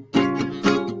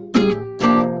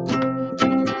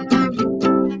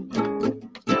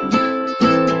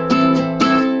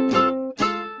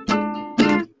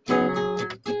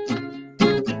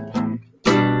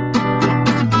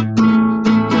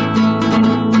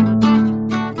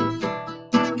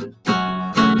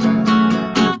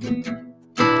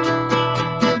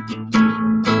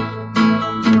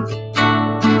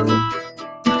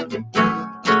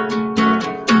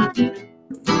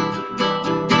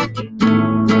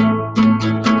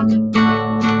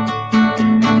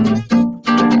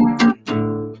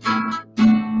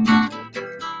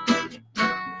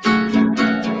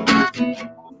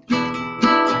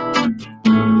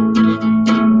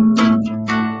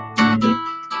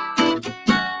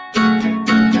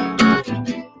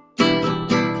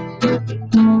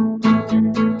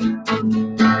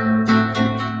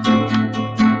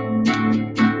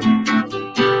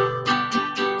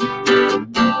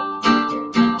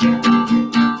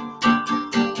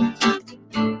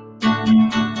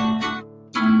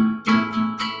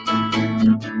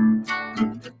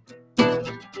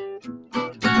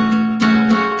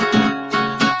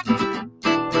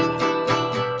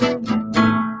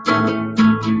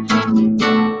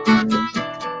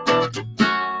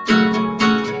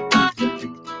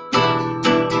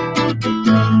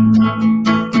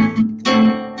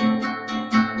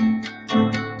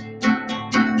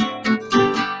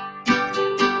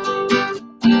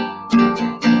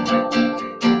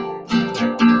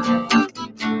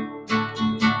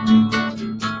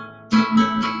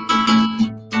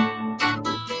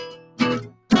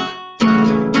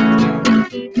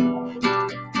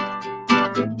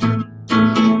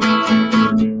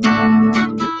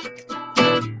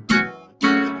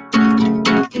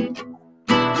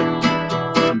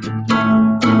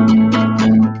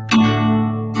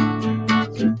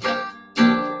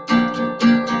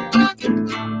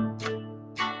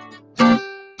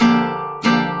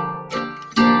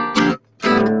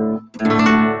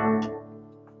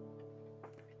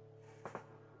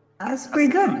 That's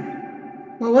pretty good.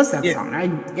 What was that Yeah. song?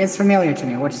 It's familiar to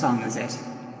me. Which song is it?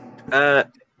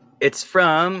 It's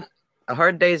from A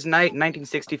Hard Day's Night,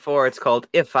 1964. It's called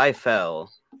If I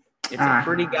Fell. It's a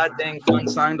pretty goddamn fun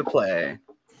song to play.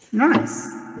 Nice.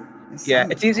 Yeah,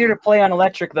 it's easier to play on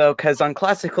electric, though, because on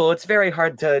classical, it's very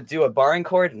hard to do a barring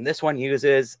chord, and this one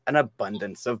uses an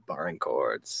abundance of barring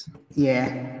chords.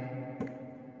 Yeah.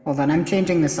 Hold on, I'm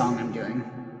changing the song I'm doing.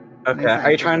 Okay,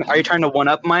 are you trying to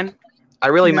one-up mine? I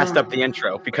really messed up the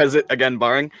intro, because, again,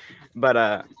 barring, but,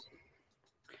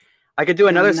 I could do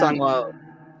another song while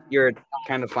you're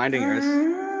kind of finding yours.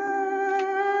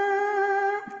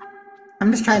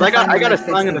 I'm just trying to I find got one a that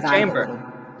song fits in the vibe chamber. a little.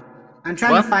 I'm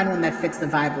trying to find one that fits the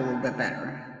vibe a little bit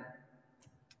better.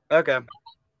 Okay.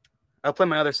 I'll play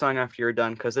my other song after you're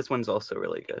done, because this one's also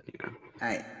really good, you know.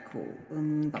 Alright, cool.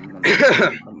 I'm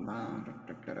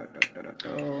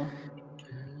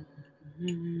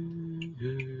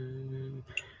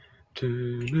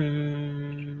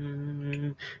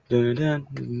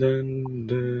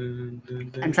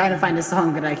trying to find a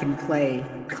song that I can play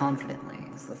confidently,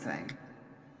 is the thing.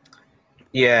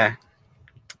 Yeah.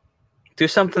 Do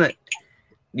something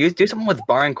with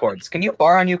barring chords. Can you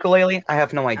bar on ukulele? I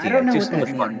have no idea. I don't know do what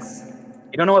something that with means.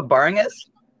 You don't know what barring is?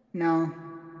 No.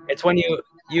 It's when you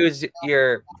use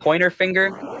your pointer finger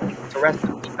to rest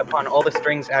upon all the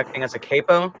strings acting as a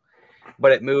capo,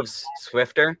 but it moves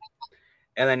swifter.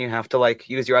 And then you have to like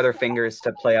use your other fingers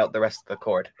to play out the rest of the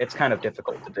chord. It's kind of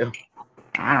difficult to do.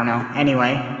 I don't know.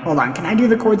 Anyway, hold on. Can I do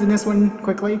the chords in this one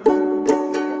quickly?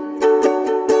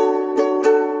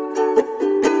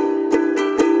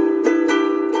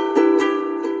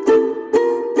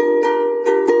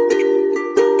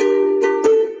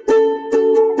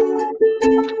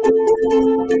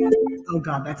 Oh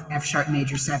god, that's F sharp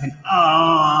major 7.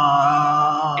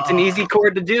 Oh, It's an easy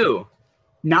chord to do.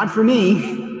 not for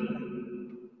me.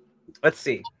 Let's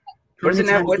see. What is it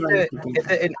now? Is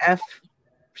it an F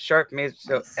sharp major?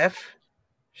 So F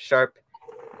sharp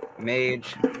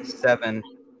maj 7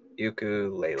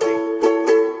 ukulele.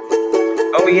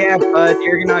 Oh yeah, bud,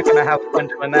 you're not gonna have fun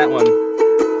doing that one.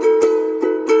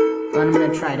 But I'm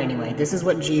gonna try it anyway. This is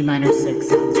what G minor 6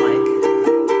 sounds like.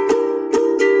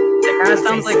 It kind of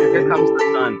sounds like Here Comes the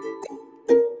Sun.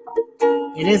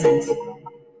 It isn't.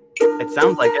 It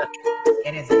sounds like it.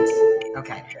 It isn't.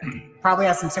 Okay. Probably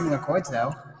has some similar chords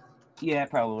though. Yeah,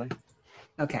 probably.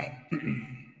 Okay.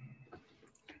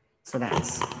 So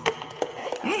that's.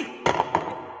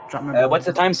 Drop my What's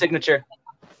the time signature?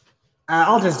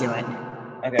 I'll just do it.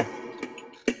 Okay.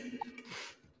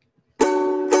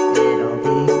 It all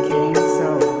became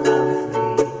so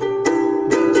lovely.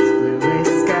 Those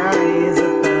bluest skies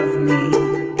above me.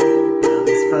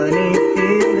 Those funny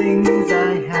feelings I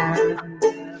had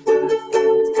never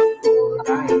felt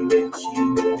before I met you.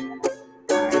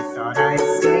 I thought I'd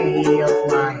stay a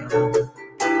while.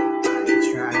 I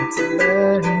tried to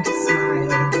learn to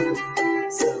smile.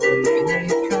 So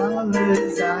many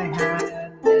colors I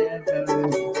had never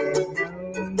even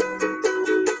known.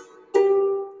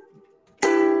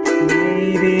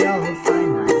 Maybe I'll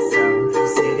find myself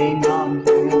sitting on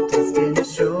that distant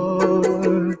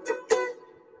shore.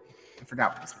 I forgot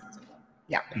what this was.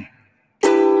 Yeah.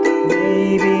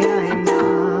 Maybe I'm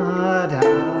not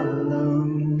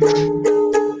alone.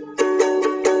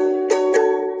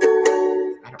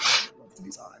 I don't know what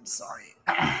these are. I'm sorry.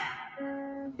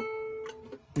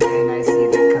 Then I see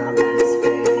the colors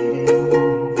fading,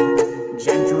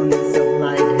 gentleness of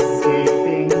light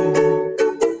escaping,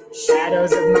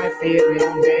 shadows of my fear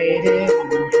invading.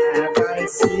 Have I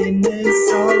seen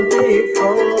this all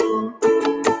before?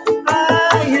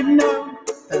 I know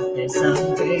that there's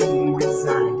something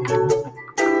residing,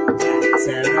 that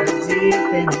terror deep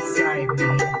inside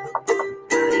me.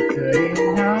 I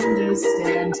couldn't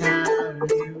understand how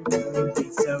you could be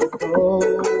so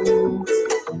bold.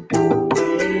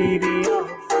 Maybe I'll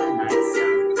find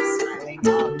myself smiling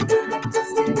on that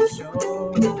distant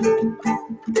shore.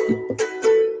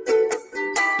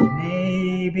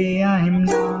 Maybe I'm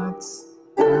not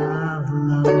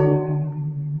alone.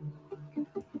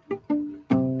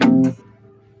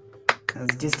 That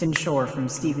was Distant Shore from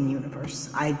Steven Universe.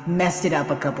 I messed it up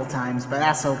a couple times, but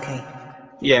that's okay.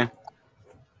 Yeah.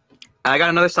 I got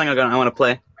another song I want to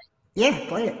play. Yeah,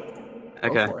 play it.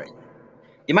 Okay. Go for it.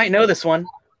 You might know this one.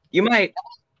 You might.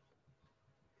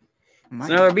 It's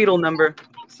another Beatle number,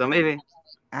 so maybe.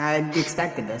 I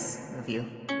expected this of you.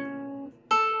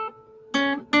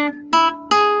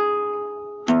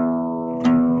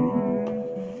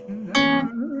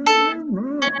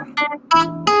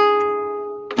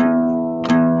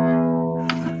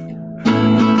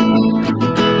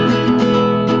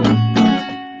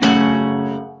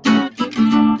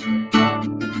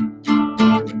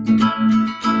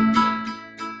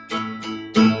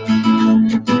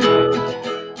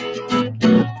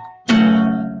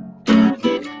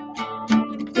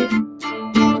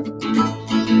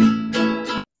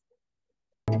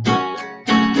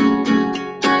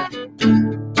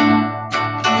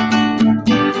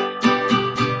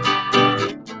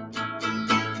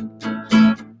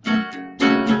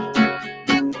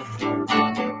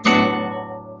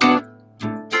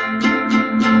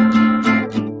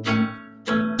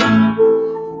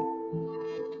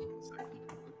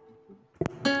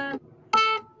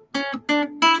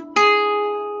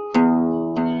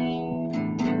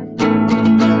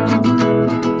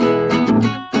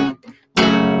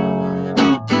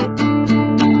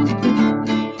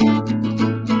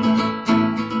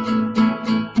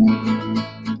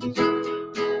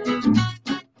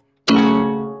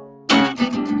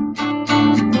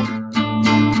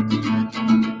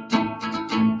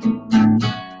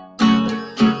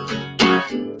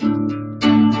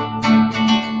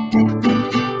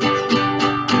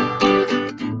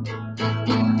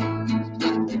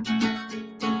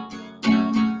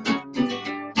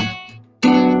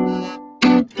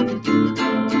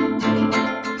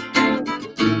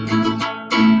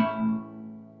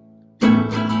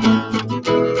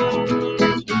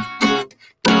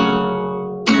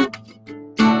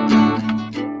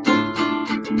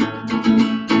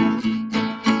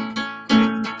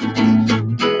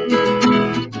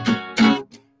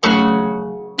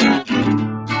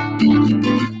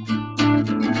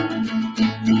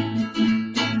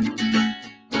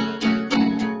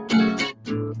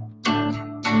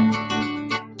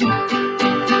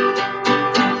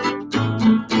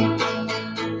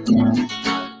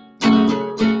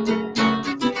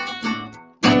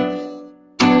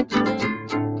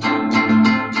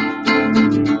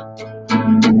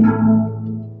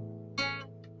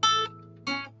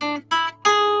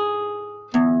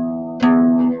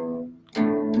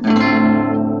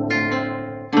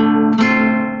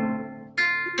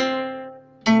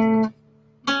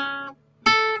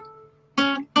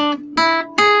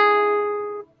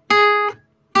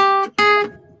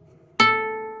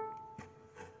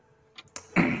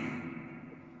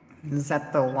 Is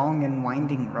that The Long and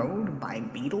Winding Road by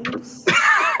Beatles?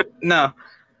 No.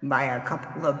 By a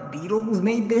couple of Beatles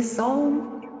made this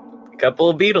song? A couple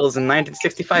of Beatles in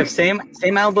 1965. Same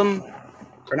album.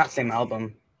 Or not same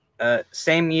album.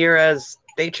 Same year as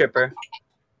Day Tripper.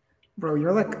 Bro,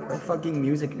 you're like a fucking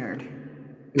music nerd.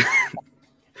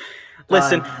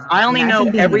 Listen, I only know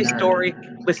imagine being every a nerd. story.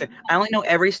 Listen, I only know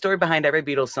every story behind every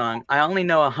Beatles song. I only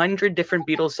know 100 different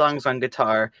Beatles songs on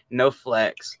guitar. No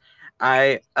flex.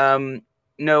 I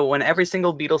know when every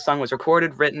single Beatles song was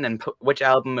recorded, written, and which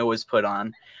album it was put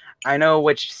on. I know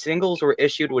which singles were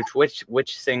issued,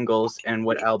 which singles, and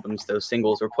what albums those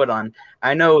singles were put on.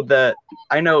 I know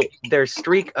their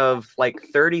streak of like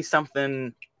 30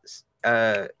 something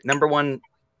number one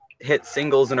hit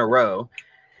singles in a row.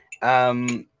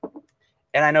 And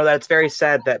I know that it's very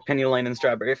sad that Penny Lane and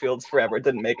Strawberry Fields Forever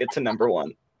didn't make it to number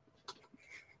one.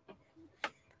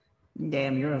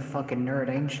 Damn, you're a fucking nerd,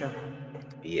 ain't you?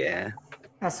 Yeah.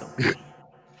 That's okay.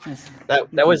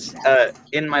 That was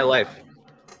in my life.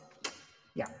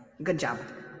 Yeah, good job.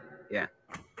 Yeah.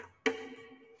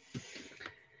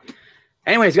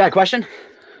 Anyways, you got a question?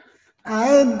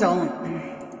 I don't.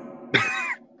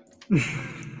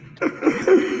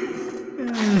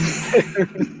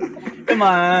 Come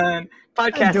on.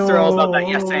 Podcasts are all about that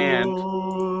yes and.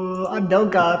 I don't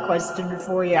got a question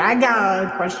for you. I got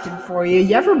a question for you.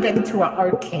 You ever been to an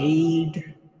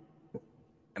arcade?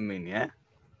 I mean, yeah.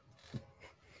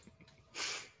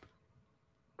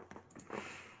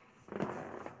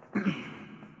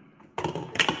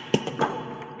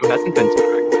 Who hasn't been to an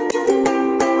arcade?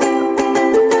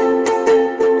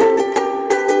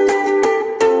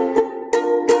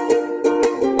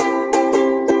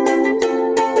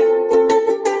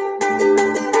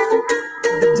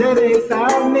 The day they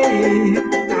found me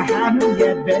I haven't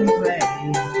yet been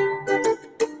playing.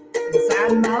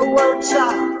 Inside my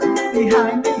workshop,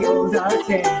 behind the old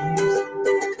arcade,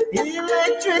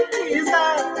 electric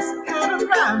desires have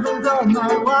unraveled all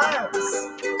my wires.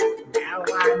 Now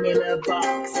I'm in a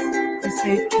box for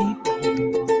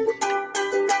safekeeping.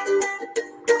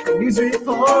 News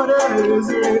reporters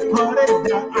reported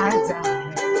that I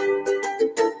died,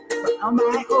 but all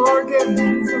my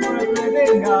organs were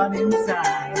living on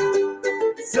inside.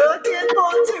 So get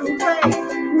born to break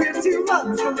with 2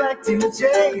 lungs collecting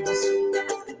change.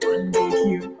 One big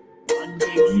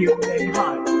human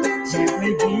heart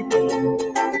gently beating.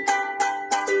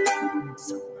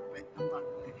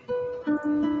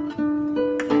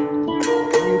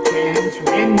 You can't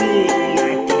win me, I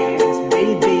can't be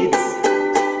beat.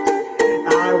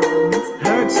 I won't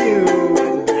hurt you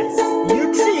unless you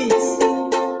cheat.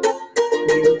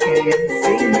 You can't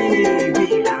see me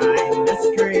behind the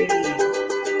screen.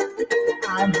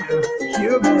 I'm half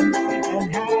human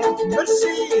and half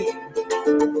machine.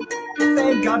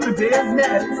 Thank God for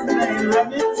business, they let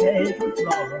me take the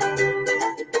floor.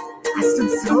 I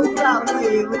stood so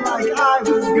proudly like I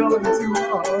was going to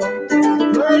war.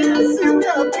 Players soon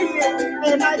appeared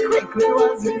and I quickly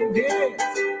was revealed.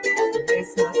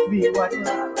 This must be what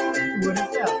love would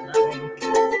have felt like.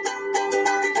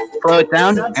 Slow it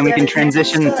down, and we can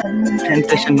transition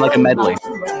like a medley.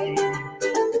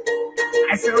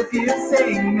 I so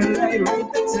piercing, lay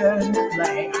with the turn to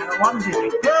play. I don't want to do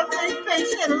it perfect,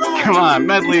 patient life. Come on,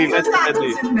 medley, let's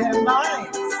medley. In their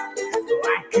minds.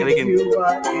 And we can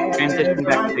transition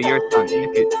back to your song.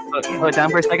 If you slow it down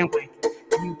for a second, we'll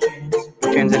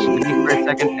transition to me for a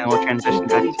second, and we'll transition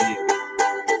back to you.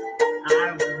 I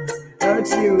won't hurt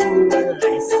you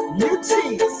unless you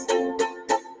cheat.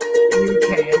 You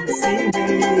can't see me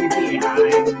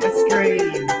behind the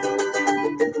screen.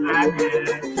 I'm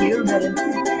half human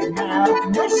and half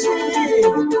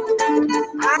machine.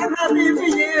 I'm happy for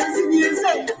years and years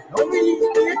and only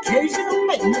the occasional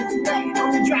maintenance man.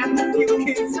 Only driving a few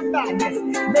kids to madness.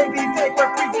 Maybe they were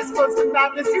predisposed to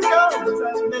madness. Who knows?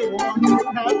 They want to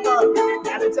have fun.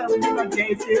 Now they're telling me my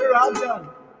days here are done.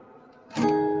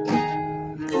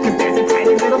 Cause there's a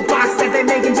tiny little box that they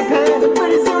make in Japan, and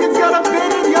pretty soon it's gonna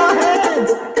fit in your hand.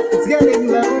 It's getting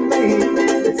lonely,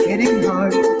 it's getting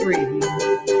hard to breathe.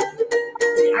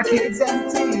 The arcade's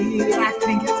empty, I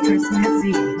think it's Christmas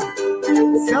Eve.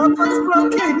 Someone's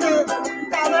broken in,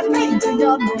 now they're painting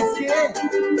on my skin,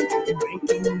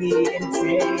 breaking me and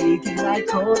taking my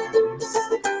corners,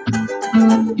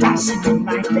 bashing in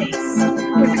my face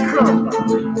with a crowbar.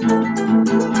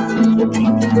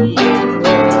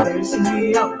 Push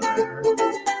me over.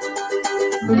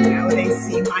 Now they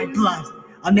see my blood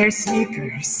on their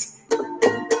sneakers.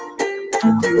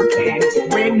 You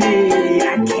can't win me, I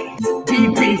can't be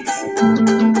beat.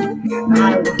 I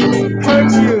won't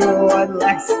hurt you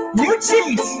unless you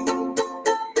cheat.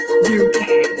 You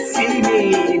can't see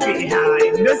me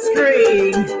behind the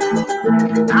screen.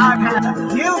 I'm half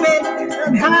human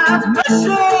and half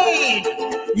machine.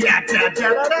 Yeah, da da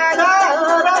da da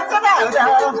da da da da.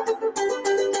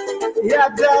 Yeah,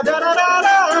 da da da da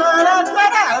da da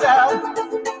da da.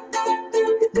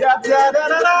 Yeah, da da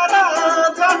da da da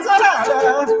da da da.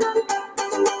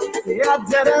 Yeah,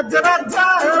 da da da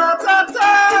da da da.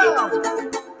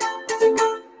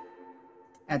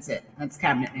 That's it. That's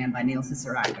Cabinet Man by Neil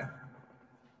Cicierega.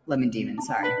 Lemon Demon,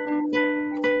 sorry.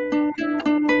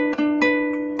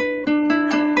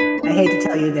 I hate to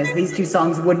tell you this, these 2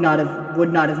 songs would not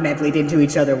have medleyed into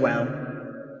each other well.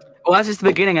 Well, that's just the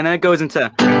beginning, and then it goes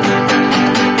into.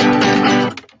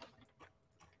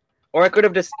 Or I could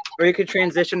have just, or you could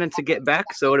transition into Get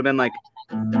Back, so it would have been like.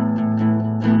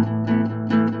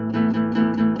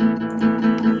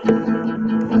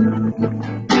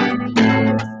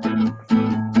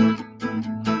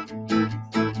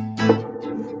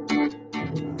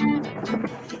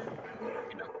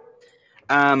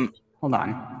 Hold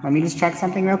on. Let me just check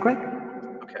something real quick.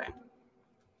 Okay.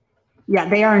 Yeah,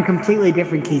 they are in completely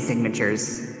different key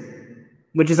signatures,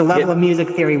 which is a level of music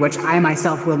theory which I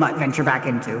myself will not venture back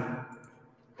into.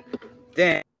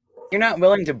 Damn. You're not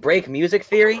willing to break music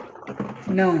theory?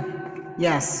 No.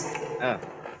 Yes. Oh.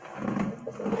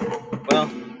 Well.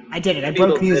 I did it. I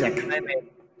broke music. I made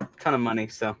a ton of money,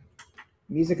 so.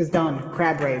 Music is done.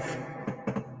 Crab rave.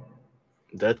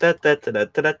 Should I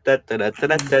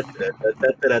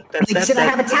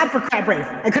have a tab for Crab Rave?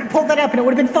 I could have pulled that up and it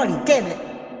would have been funny. Damn it.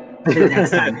 I'll do it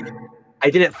next time. I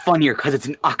did it funnier because it's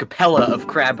an acapella of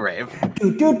Crab Rave.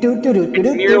 It's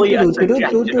merely a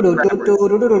suggestion of Crab Rave.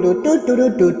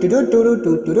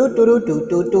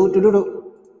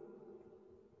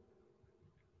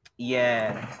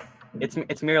 Yeah.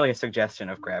 It's merely a suggestion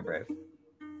of Grab Rave.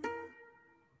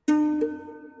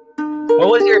 What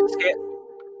was your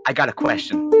I got a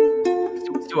question.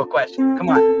 Let's do a question. Come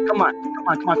on.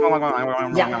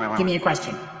 Yeah, give me a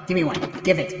question. Give me one.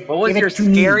 Give it. What was Give it your to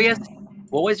me. scariest?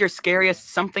 What was your scariest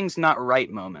something's not right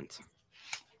moment?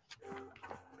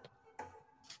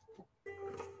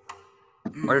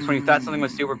 Or just when you thought something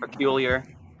was super peculiar?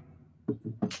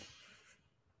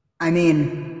 I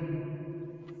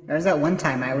mean, there was that one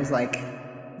time I was like,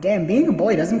 damn, being a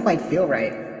boy doesn't quite feel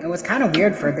right. It was kind of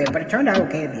weird for a bit, but it turned out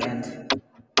okay at the end.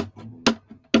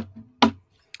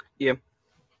 Yeah.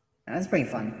 That was pretty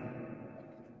fun.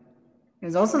 There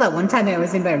was also that one time I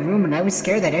was in my room and I was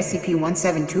scared that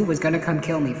SCP-172 was gonna come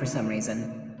kill me for some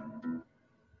reason.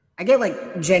 I get,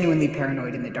 like, genuinely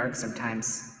paranoid in the dark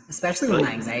sometimes. Especially when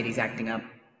my anxiety's acting up.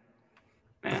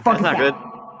 Man, that's not good.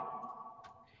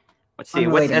 Let's see,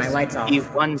 what's Unrelated, my light's off.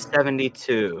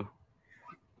 SCP-172?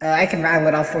 I can rattle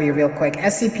it off for you real quick.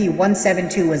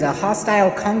 SCP-172 is a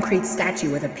hostile concrete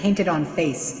statue with a painted-on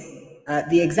face.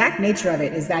 The exact nature of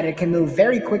it is that it can move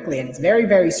very quickly and it's very,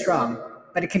 very strong,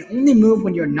 but it can only move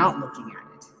when you're not looking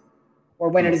at it. Or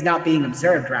when it is not being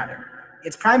observed, rather.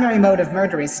 Its primary mode of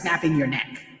murder is snapping your neck.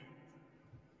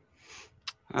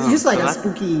 It's just like a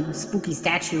spooky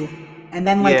statue. And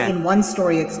then, like, in one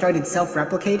story, it started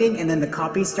self-replicating, and then the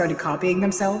copies started copying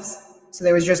themselves. So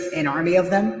there was just an army of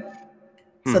them.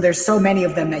 So there's so many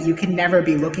of them that you can never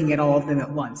be looking at all of them at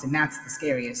once, and that's the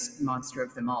scariest monster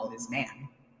of them all, is man.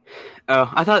 Oh,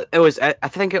 I thought it was. I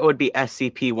think it would be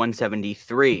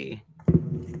SCP-173.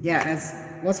 Yeah,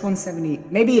 what's 170?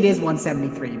 Maybe it is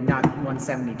 173, not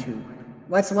 172.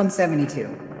 What's 172?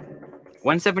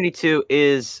 172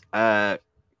 is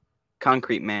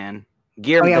Concrete Man.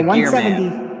 Gear. Oh yeah, the 170. Gear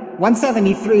Man.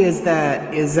 173 is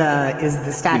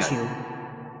the statue.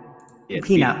 Yes,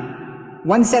 Peanut.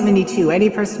 172. Any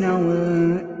personnel.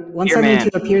 172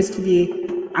 appears to be.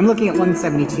 I'm looking at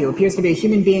 172. Appears to be a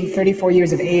human being, 34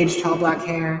 years of age, tall black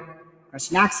hair,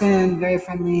 Russian accent, very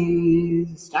friendly,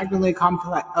 staggeringly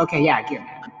complex. Okay, yeah, Gear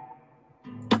Man.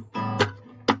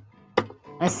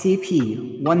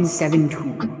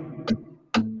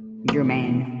 SCP-172. Gear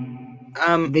Man.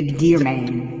 The Gear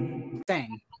Man.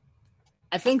 Thing.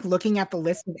 I think looking at the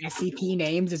list of SCP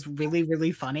names is really,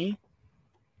 really funny.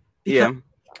 Yeah.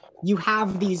 You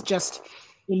have these just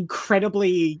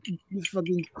incredibly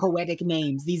fucking poetic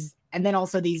names. And then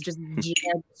also these just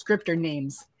generic descriptor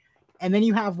names. And then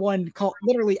you have one called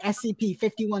literally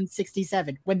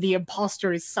SCP-5167, when the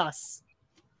imposter is sus.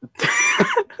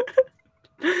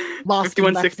 Lost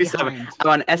 5167. I'm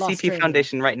on SCP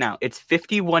Foundation right now. It's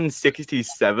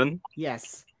 5167.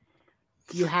 Yes.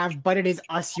 You have, but it is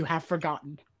us you have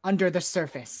forgotten. Under the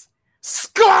surface.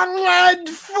 Scotland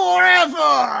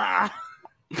forever!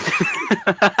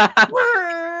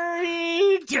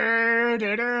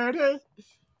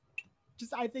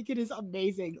 Just, I think it is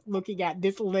amazing looking at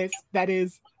this list that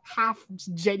is half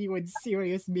genuine,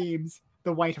 serious memes.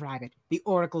 The White Rabbit, the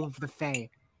Oracle of the Fae.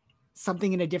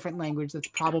 Something in a different language that's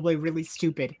probably really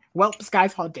stupid. Well,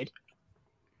 Sky's haunted.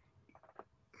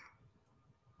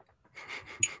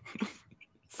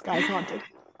 Sky's haunted.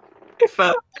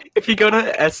 If you go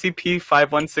to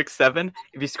SCP-5167,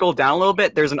 if you scroll down a little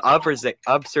bit, there's an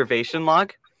observation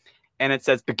log, and it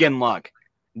says begin log.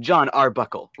 John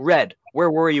Arbuckle. Red. Where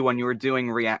were you when you were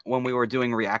doing when we were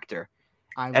doing reactor?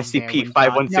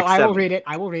 SCP-5167. No, I will read it.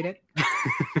 I will read it.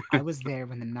 I was there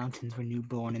when the mountains were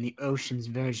newborn and the oceans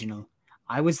virginal.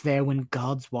 I was there when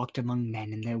gods walked among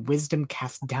men and their wisdom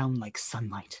cast down like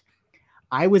sunlight.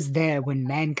 I was there when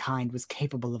mankind was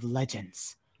capable of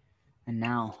legends. And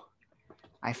now,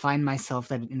 I find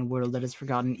myself in a world that has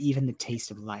forgotten even the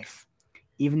taste of life.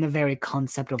 Even the very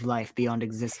concept of life beyond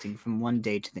existing from one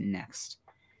day to the next.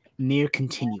 Mere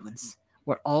continuance,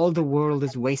 where all the world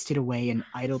is wasted away in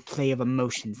idle play of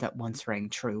emotions that once rang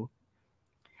true.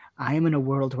 I am in a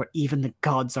world where even the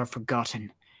gods are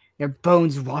forgotten, their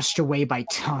bones washed away by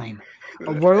time.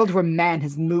 A world where man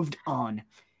has moved on,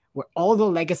 where all the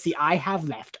legacy I have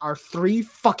left are 3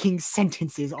 fucking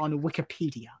sentences on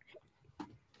Wikipedia.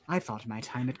 I thought my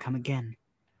time had come again.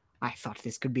 I thought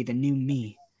this could be the new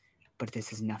me, but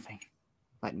this is nothing.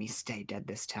 Let me stay dead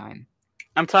this time.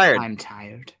 I'm tired. I'm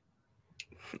tired.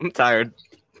 I'm tired.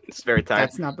 It's very tired.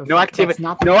 That's not the no activity.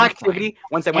 No activity.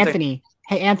 One second. Anthony.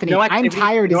 Hey, Anthony. No I'm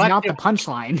tired is not the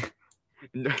punchline.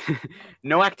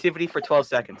 No activity for 12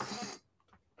 seconds.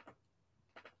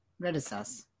 Red is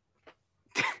sus.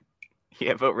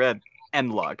 Yeah, vote red.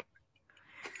 End log.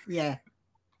 Yeah.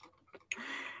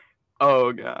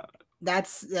 Oh god.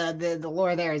 That's the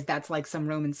lore there is that's like some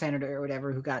Roman senator or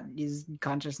whatever who got his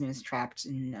consciousness trapped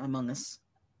in Among Us.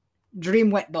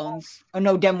 Dream Wet Bones. Oh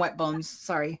no, Dem Wet Bones.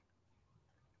 Sorry.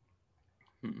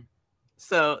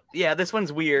 So yeah, this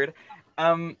one's weird.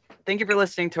 Thank you for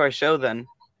listening to our show then.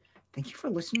 Thank you for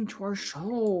listening to our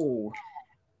show.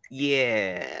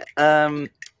 Yeah.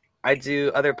 I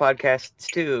do other podcasts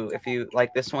too. If you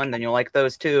like this one, then you'll like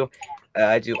those too.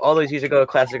 I do All Those Years Ago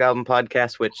Classic Album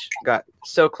Podcast, which got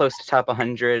so close to top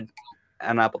 100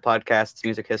 on Apple Podcasts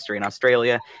Music History in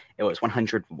Australia. It was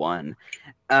 101.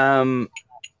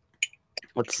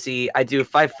 Let's see. I do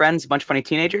Five Friends, a Bunch of Funny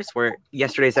Teenagers, where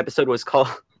yesterday's episode was called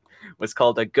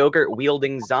the Go-Gurt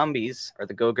Wielding Zombies, or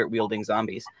the Go-Gurt Wielding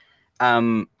Zombies,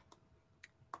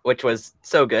 which was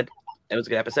so good. It was a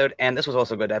good episode, and this was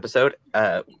also a good episode.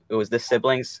 It was the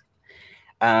siblings.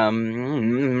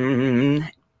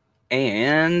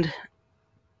 And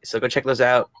so go check those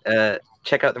out.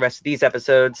 Check out the rest of these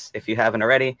episodes if you haven't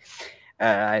already.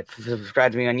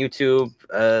 Subscribe to me on YouTube.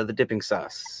 The Dipping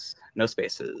Sauce. No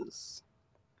spaces.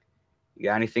 You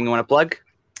got anything you want to plug?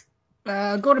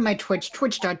 Go to my Twitch,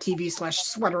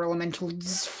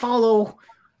 twitch.tv/sweaterelementals. Follow.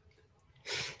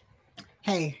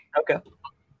 Hey. Okay.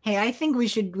 Hey, I think we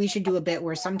should do a bit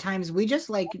where sometimes we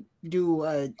just do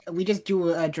a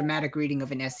dramatic reading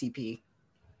of an SCP.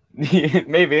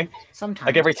 Maybe. Sometimes.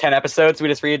 Like every 10 episodes, we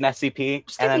just read an SCP.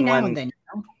 Just every now and then, you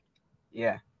know?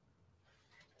 Yeah.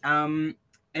 And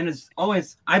as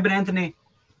always, I've been Anthony.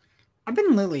 I've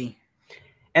been Lily.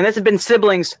 And this has been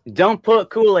Siblings. Don't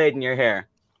put Kool-Aid in your hair.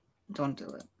 Don't do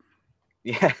it.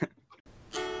 Yeah.